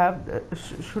 I have.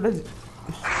 Should I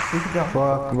switch it down?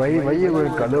 Fuck. Why you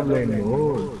going colorblind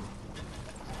mode?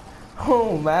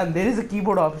 Oh man, there is a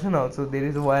keyboard option also. There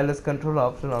is a wireless control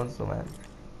option also, man.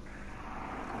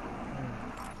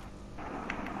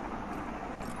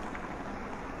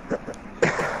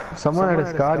 Someone had a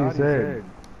scar, you said.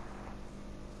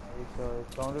 It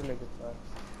sounded like a star.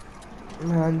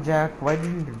 Man, Jack, why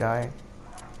didn't you die?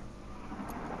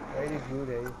 Why did you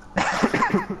die?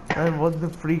 Man, what the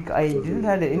freak? I didn't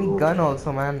have any gun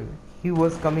also, man. He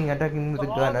was coming attacking me with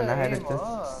a gun and I had to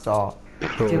just saw.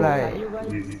 Still Are I you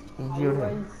guys injured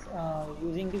him.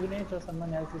 using the grenades or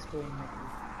someone else is throwing it?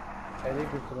 I think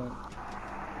it's wrong.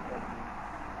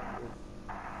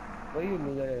 Why you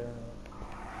lose that?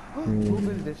 Who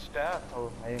built this staff?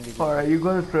 Oh, I didn't get it. Alright, you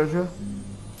got a treasure.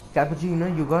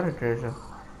 Cappuccino, you got a treasure.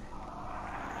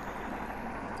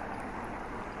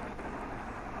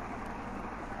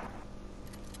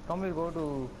 Come,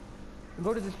 we'll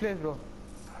go to this place, bro.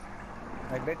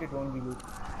 I bet it won't be loot.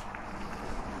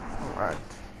 Alright.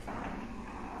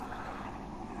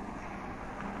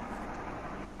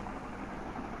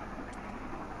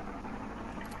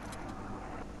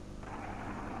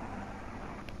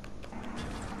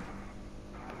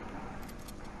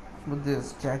 What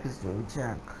this Jack is doing,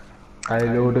 Jack. I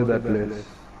loaded that place. Not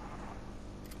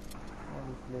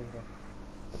this place,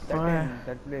 bro.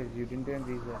 That place, you didn't even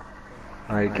reach there.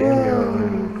 I came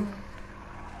here.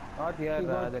 Not here, You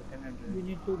got- the tenant. We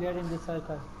need to get in the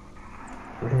circle.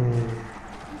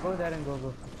 Go there and go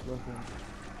soon.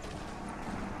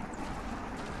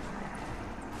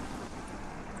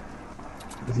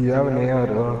 Do you have an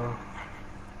AR?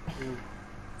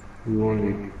 You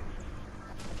only.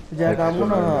 Jack, I'm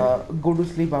gonna go to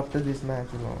sleep after this match,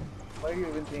 you know. Why do you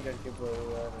even think I'll keep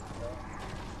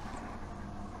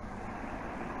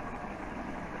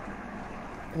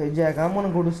Hey Jack, I'm gonna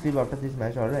go to sleep after this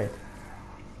match, alright?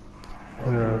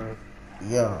 Yeah.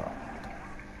 Yeah.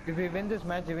 If we win this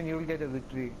match, even you will get a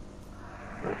victory.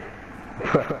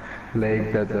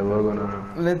 Like that's ever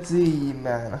gonna. Let's see,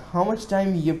 man. How much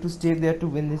time you have to stay there to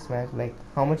win this match? Like,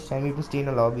 how much time you have to stay in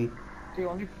a lobby? See,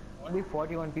 only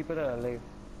 41 people are alive.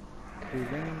 If we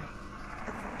win,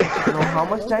 No, how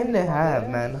much time they have,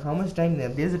 man? How much time they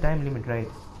have? There's a time limit, right?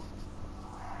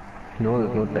 No,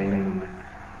 there's no time.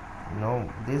 No,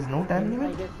 there's no time I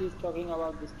limit? guess he's talking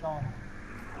about the storm.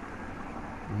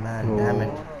 Man, damn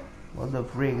it. What the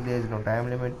freak? There's no time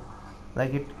limit.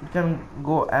 Like, it can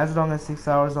go as long as 6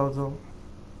 hours also.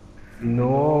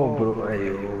 No, bro.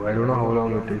 I don't know how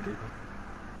long it takes.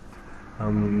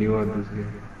 I'm new at this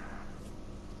game.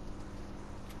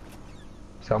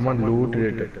 Someone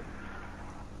looted it.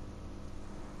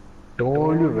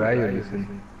 Told you where you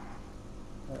listen.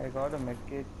 I got a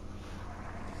medkit.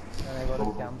 And I got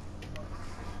a camp.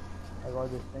 I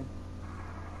got this thing.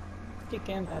 The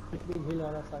camp will heal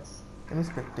all of us. Let me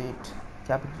spectate.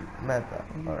 Capital Meta.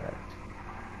 Alright.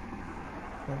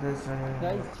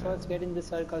 Guys, first get in the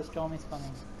circle, storm is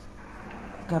coming.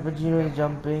 Cappuccino is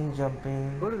jumping.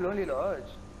 Go to Lonely Lodge.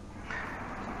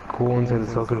 Go inside the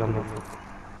circle. Go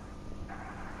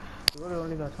to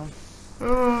Lonely Lodge, come.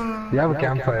 You have a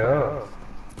campfire.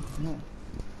 No.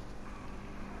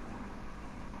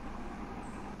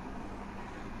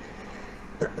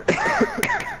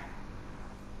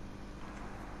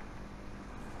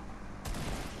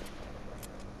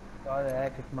 Oh,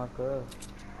 that is marker.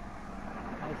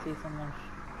 I see someone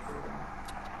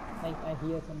like I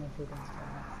hear someone shooting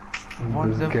someone. What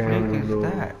This the freak game, is bro.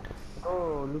 that?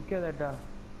 Oh, look at that.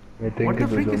 I think What the it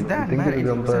freak was is a- that, I think man? it It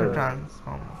was looks like a a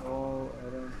transformer. Oh, I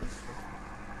don't think so.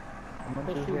 I'm not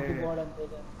They too shoot the sure. board and they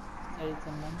there is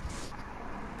someone.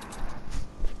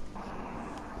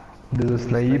 There's a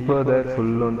sniper there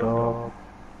full on top.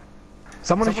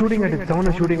 Someone is shooting at it. Someone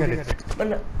is shooting at it.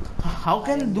 Man, how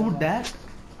can you do that?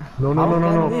 No, How can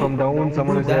no. they From down,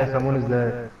 someone do is there. that? Someone is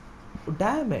there.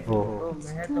 Damn it. Oh, Oh,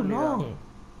 It's man, too long.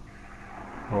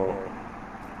 oh.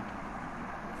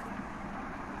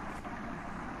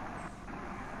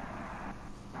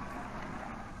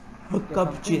 Look, There's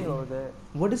something over Cupchin. there.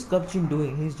 What is Cupchin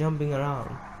doing? He's jumping around.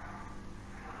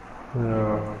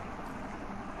 Yeah.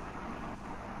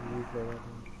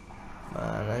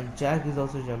 Man, and Jack is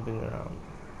also jumping around.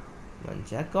 Man,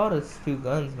 Jack got us few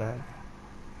guns, man.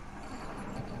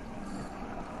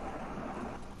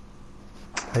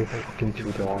 I fucking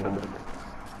shoot around a bit.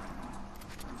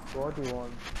 What do you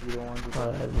want? You don't want to.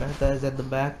 Alright, Mehta is at the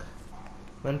back.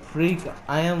 Man, freak,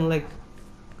 I am like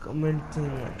commenting.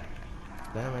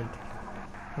 Damn it.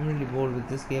 I'm really bored with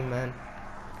this game, man.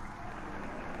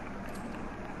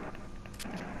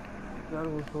 That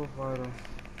was so far.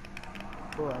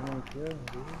 Oh, I mean, it's here.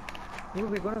 No,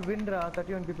 we're gonna win,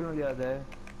 31 people only are there.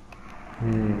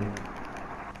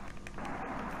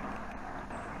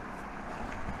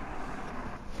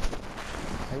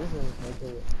 I guess there's a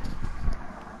sniper.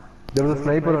 There was a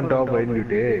sniper on top. Why didn't you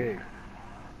take?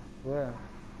 Where?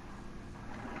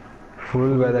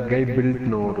 Full where that guy built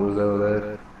no. It was over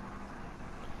there.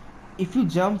 If you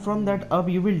jump from that up,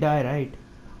 you will die, right?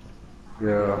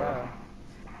 Yeah.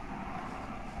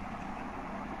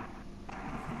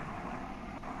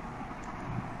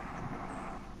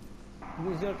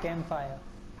 Use your campfire.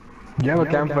 You have a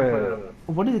campfire.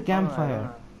 What is a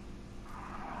campfire?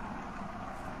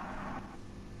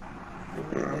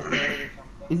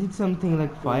 Is it something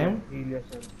like fire, Heal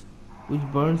yourself. which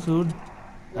burns wood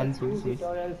and Let's use produces? it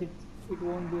or else it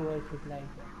won't be worth it like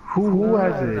that. Who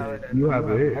has it? You have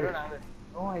I it. don't have it.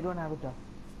 No, I don't have it.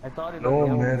 I thought it No, was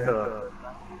Mehta.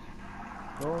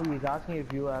 No, he's asking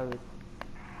if you have it.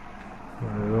 I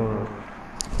don't know.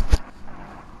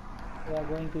 We are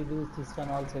going to lose this one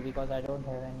also because I don't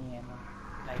have any ammo.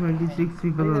 Like 26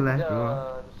 people are left,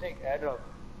 bro. Sick airdrop.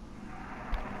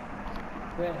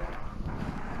 Where?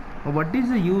 What is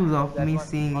the use of That me one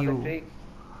seeing on the you? tree.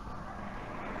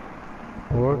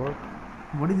 What?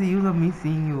 What is the use of me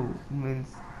seeing you? Means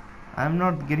I'm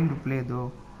not getting to play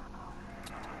though.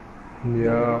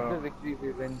 Yeah. After victory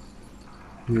we win.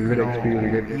 You will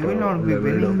experience it. You will not be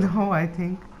winning though, I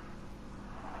think.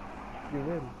 You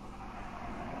will.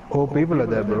 Oh, people are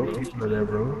there, bro. People are there,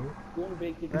 bro. Don't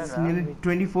break it. It's nearly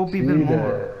 24 people See more,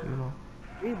 that. you know.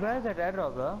 Hey, where's that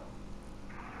airdrop, bro?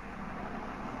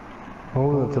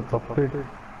 Oh, that's a puppet.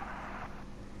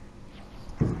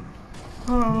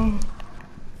 Oh.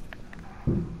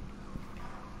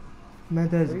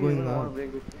 Meta is Maybe you going don't want out. to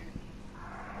break it.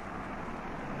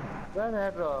 Where's the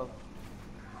airdrop?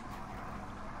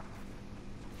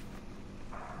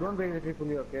 Don't break the tree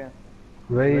fully, okay?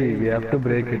 Wait, we have to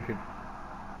break it.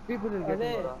 People will get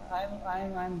it.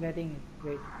 Are I'm getting it.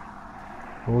 Wait.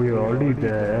 Oh, you're already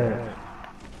there.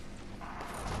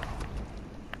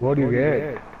 What do you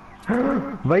get?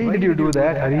 Why did you do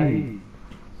that, Hari?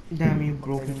 Damn, you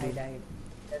broke I it. died.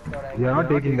 That's what I You're not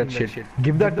taking that shit.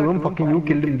 Give that to him. Fucking you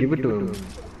killed him. Give it to him.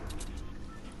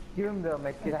 Give him the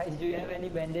mech kit. Guys, do you have any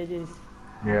bandages?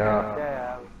 Yeah.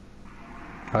 Yeah.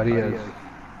 Hari has.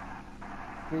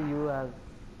 See, you have.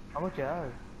 How much you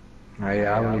have? I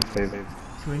have only 5.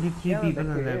 23 Yeah, people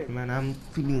that's are it. left, man. I'm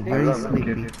feeling Yeah, very that's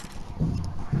sleepy.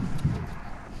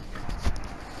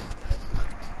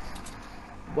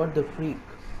 What the freak?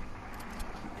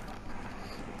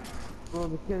 Bro,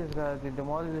 this kid is they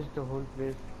demolished the whole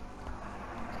place.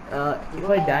 If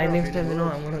I die next time, you know,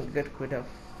 I'm gonna get quit up.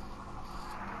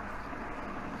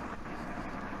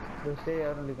 They stay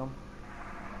here only come.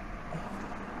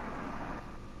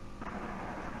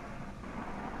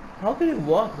 How can you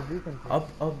walk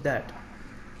up that?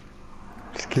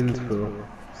 Skills, bro.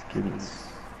 Skills.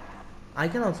 I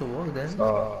can also walk then.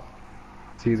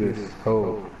 See this.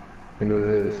 Oh. You do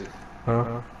this.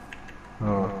 Huh?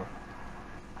 Oh.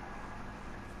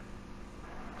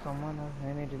 Someone has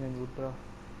handed in Woodra.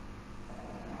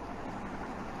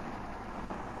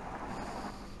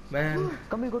 Man,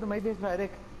 Come here, go to my base,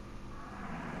 Eric.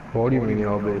 What do you mean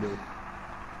your base?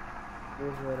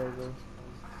 Here's where I go.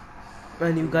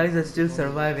 man, you guys are still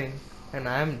surviving, and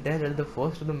I am dead at the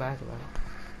first of the match, man.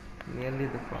 Nearly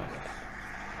the first.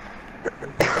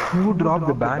 Who dropped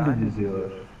the bandages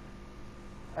here?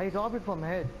 I dropped it from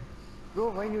head. Bro,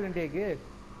 why you didn't take it?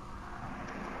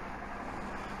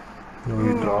 No,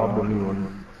 you dropped only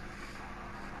one.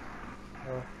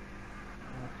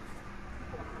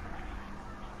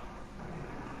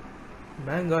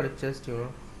 Man got a chest, you know.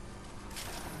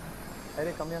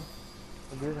 Eric, come here.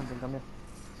 I'll give you something, come here.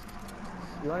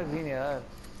 You want a green here?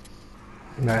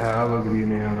 I have a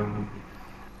green AR.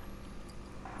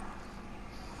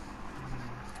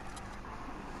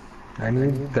 I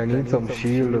need some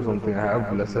shield or something. I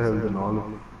have lesser health than all of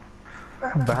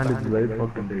them. Bandage very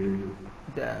fucking dangerous.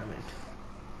 Damn it.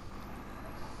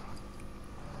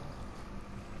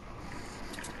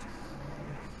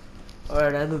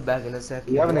 Alright, I'll be back in a sec.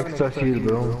 You have an extra shield,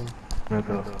 bro.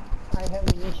 Okay. I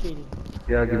have mini shield.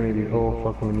 Yeah, give me the. Oh,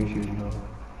 fuck me, shield now.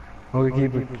 Okay,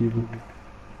 keep it, keep it.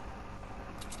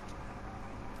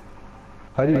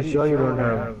 Are you sure you don't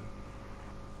have?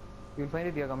 You'll find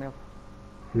it here, come here.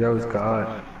 You have a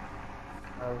scar.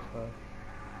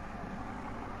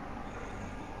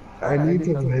 I need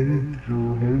some help,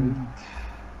 bro. Help.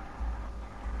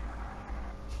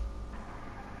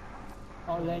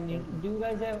 All I need. Do you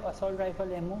guys have assault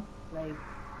rifle ammo? Like,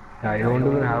 I don't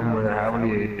even have money. I have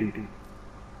only 80.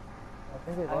 I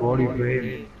think I What do you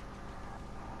pay?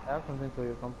 I have something for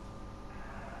you, come.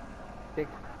 Take.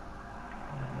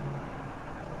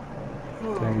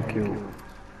 Thank you.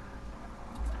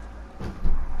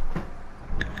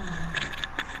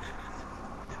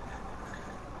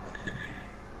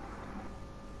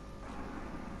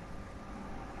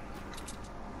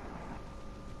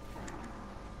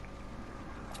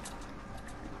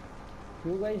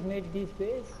 you guys made this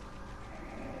base?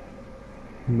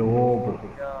 No, bro.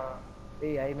 Yeah.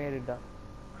 Hey, I made it.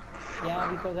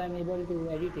 Yeah, because I'm able to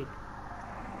edit it.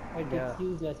 But Yeah. it's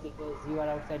useless because you are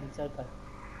outside the circle.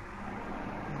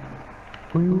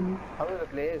 How is the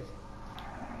place?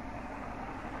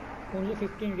 Only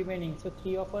 15 remaining, so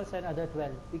 3 of us and other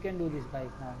 12. We can do this,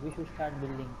 guys, now. We should start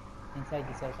building inside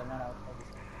the circle, not outside the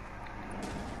circle.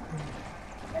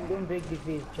 And don't break the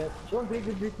trees, just... Don't break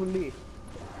the brick fully.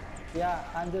 Yeah,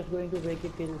 I'm just going to break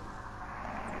it till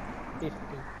 50.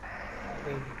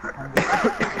 Okay,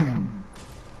 100.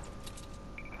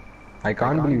 I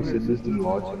can't believe you said this to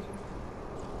watch.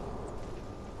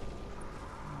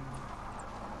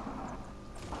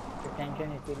 The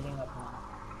tension is building up now.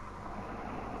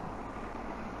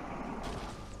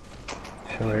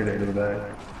 Shall I do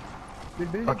that? We'll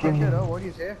build Okay. it center, what do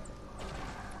you say?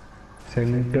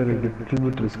 Center a little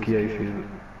bit risky, I feel.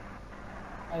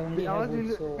 I only have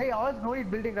wood, so... Hey, ours no need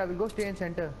building, we'll go stay in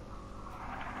center.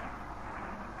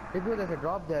 Hey bro, there's a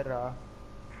drop there.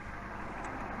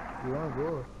 You wanna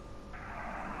go?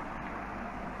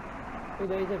 So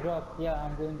there is a drop. Yeah,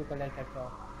 I'm going to collect that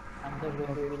drop. I'm just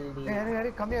going to build the... Hey,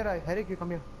 Harry, come here, Harry, you come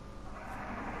here.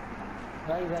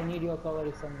 Guys, I need your cover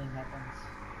if something happens.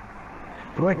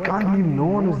 Bro, I can't believe no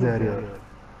one is there here.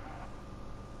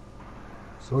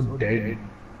 So dead.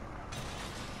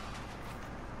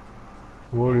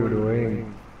 What are you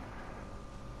doing?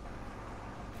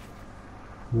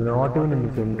 You're not even in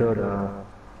the center.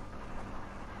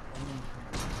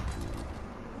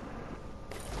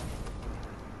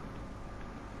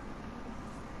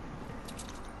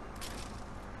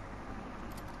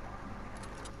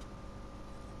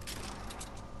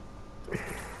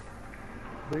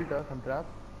 Build some trap.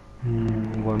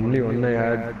 Only one I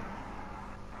had.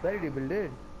 Where did you build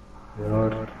it?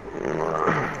 Yeah.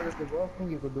 That's the worst thing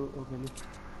you could do. Okay, look.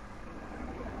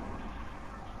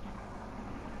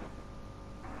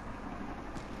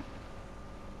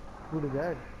 Who did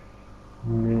that?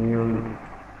 Me.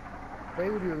 Why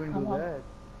would you even do I'm that?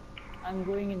 I'm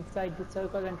going inside the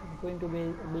circle and going to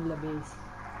build a base.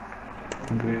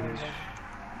 Bridge.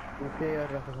 You stay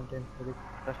here for some time.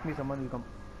 Trust me, someone will come.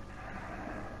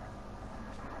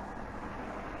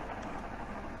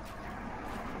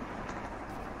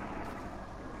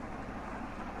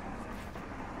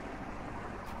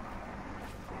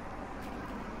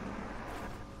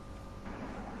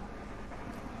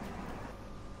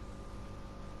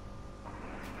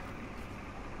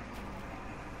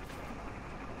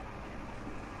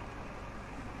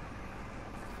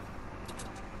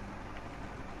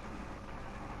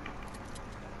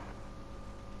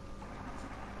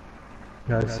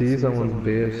 I see someone's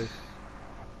base.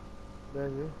 Where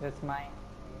is it? That's mine.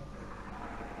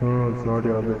 No, it's not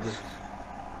your base.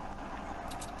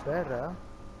 Where?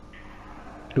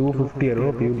 250, I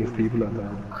don't know if people are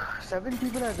there. 7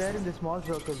 people are there in the small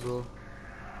circle, bro.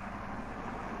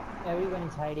 Everyone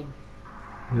is hiding.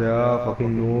 Yeah,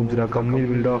 fucking noobs, the company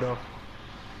build off.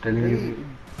 Telling you.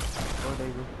 What are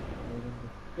you?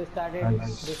 They started I taking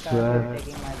swear. my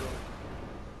base.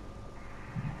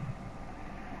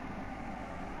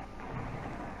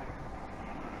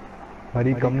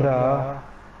 Hari Kamra.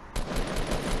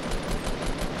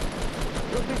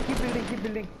 Bro, please keep building, keep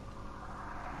building.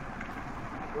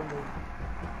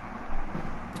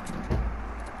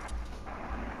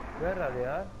 Where are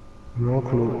they? No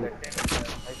clue.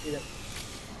 I see them.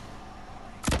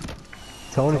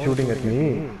 Someone is shooting at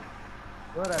me.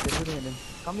 Where are they shooting at them?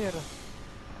 Come here.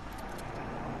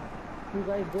 You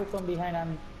guys go from behind.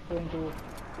 I'm going to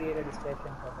create a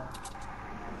distraction for them.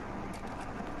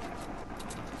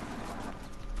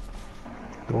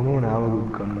 Don't even have a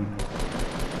good gun.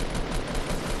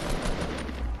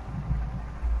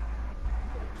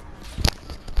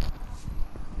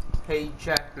 Hey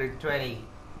Jack, play 20.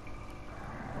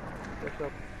 What's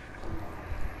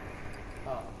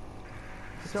up?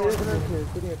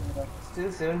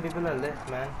 Still 7 people are left,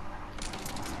 man.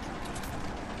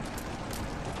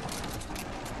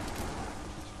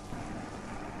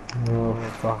 Oh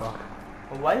fuck.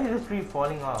 Why is this tree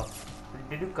falling off?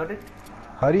 Did you cut it?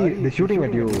 Hurry, they're shooting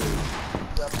at you.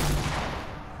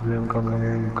 I'm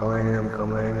coming.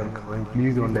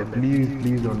 Please don't die.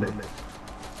 Please don't die.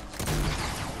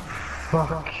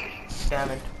 Fuck. Damn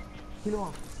it. Kill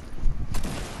him.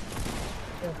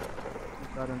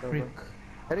 Frick.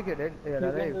 Very good. You can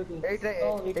do this. Hey, try.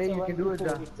 Oh, it's Hey, a you can do it, 1v4.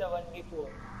 Ra. It's a 1v4.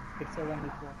 It's a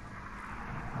 1v4.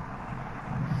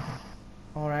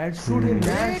 Alright, shoot him,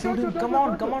 man. Hey, Shoot him.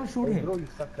 don't, Come on, shoot Hey, him. bro, you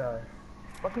sucker.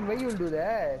 Fucking why you will do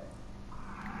that?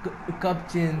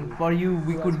 Cupchin, for you,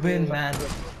 we could win, man.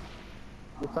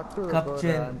 You suck to the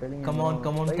Cupchin, come on,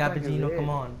 Cappuccino, come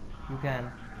on. You can.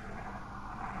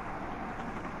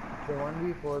 So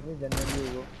 1v4 me, then when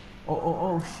you go.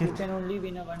 Oh, You shit. can only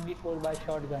win a 1v4 by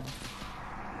shotgun.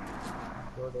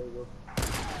 So there you go.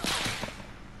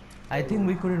 I think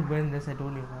we couldn't win this, I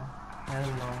told you, man. I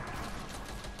don't know.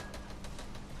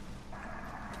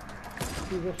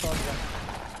 Use a shotgun.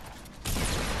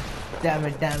 Damn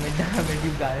it,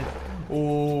 you guys.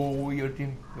 Oh, your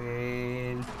team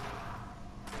failed.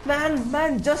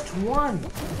 Man, just one.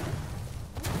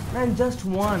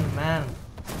 Man.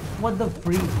 What the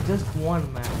freak? Just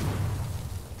one, man.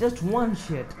 Just one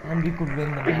shit, and we could win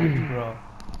the match, bro.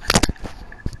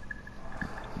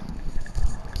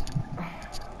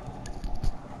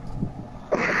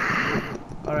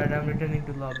 Alright, I'm returning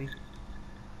to lobby.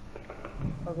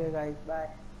 Okay, guys, bye.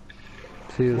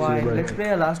 See you, Why? bye. Let's play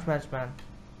a last match, man.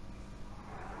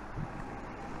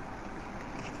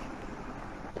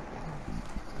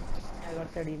 I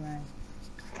got study, man.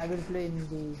 I will play in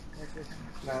the.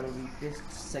 Man, we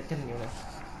faced second unit.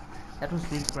 That was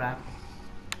big crap.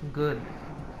 Good.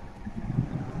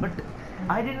 But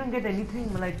I didn't get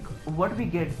anything like what we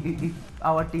get if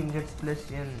our team gets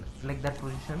placed in like that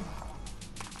position.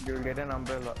 You will get an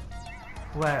umbrella.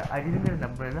 Where I didn't get an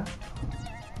umbrella.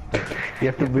 You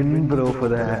have to win, bro, for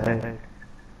that.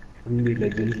 Only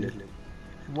legend.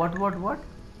 What?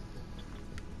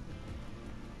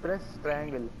 Press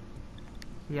triangle.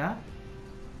 Yeah.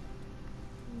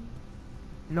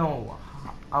 No.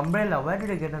 Umbrella. Where did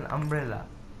I get an umbrella?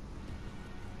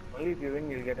 Only if you win,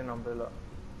 you'll get an umbrella.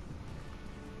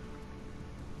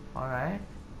 Alright.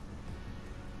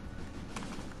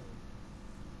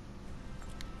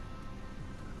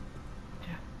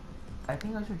 I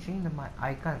think I should change my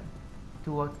icon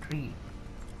to a tree.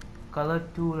 Color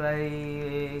to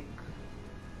like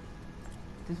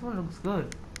this one looks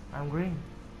good. I'm green.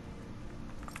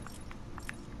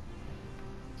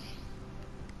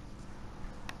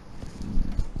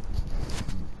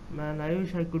 Man, I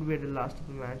wish I could be at the last of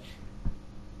the match.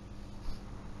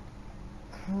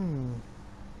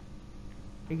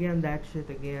 Again, that shit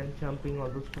again, jumping, all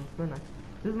those stuff. Man,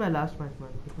 this is my last match, man.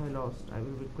 If I lost, I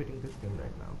will be quitting this game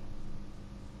right now.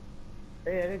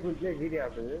 Hey, Eric, we'll play GTA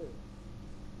after this.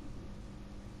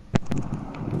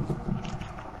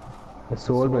 I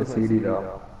sold my CD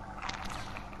now.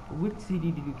 Which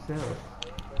CD did you sell?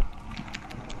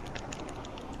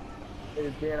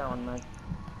 We'll play around, man.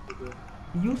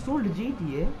 You sold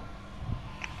GTA?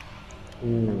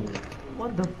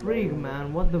 What the frig,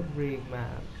 man?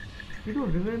 You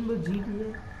don't remember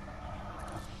GTA?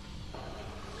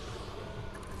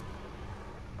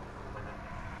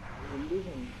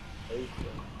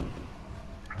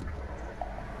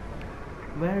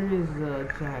 Where is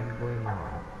chat going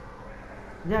on?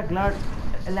 Yeah, glad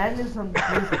land in some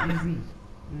place easy,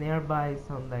 nearby,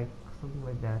 something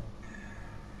like that.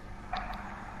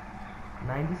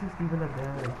 96 people are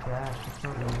there in chat. It's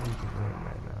not easy to win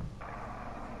right now.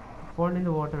 Fall in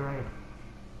the water, right?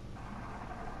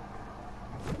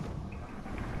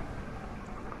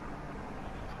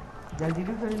 Jack, did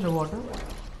you fall in the water?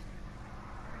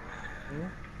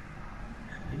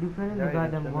 Did you fall in the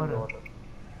goddamn water?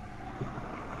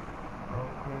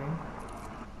 Okay.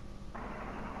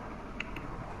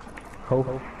 How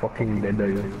fucking dead are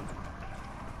you?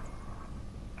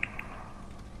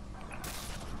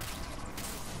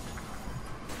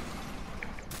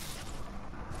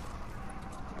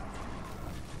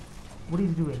 What is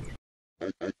he doing?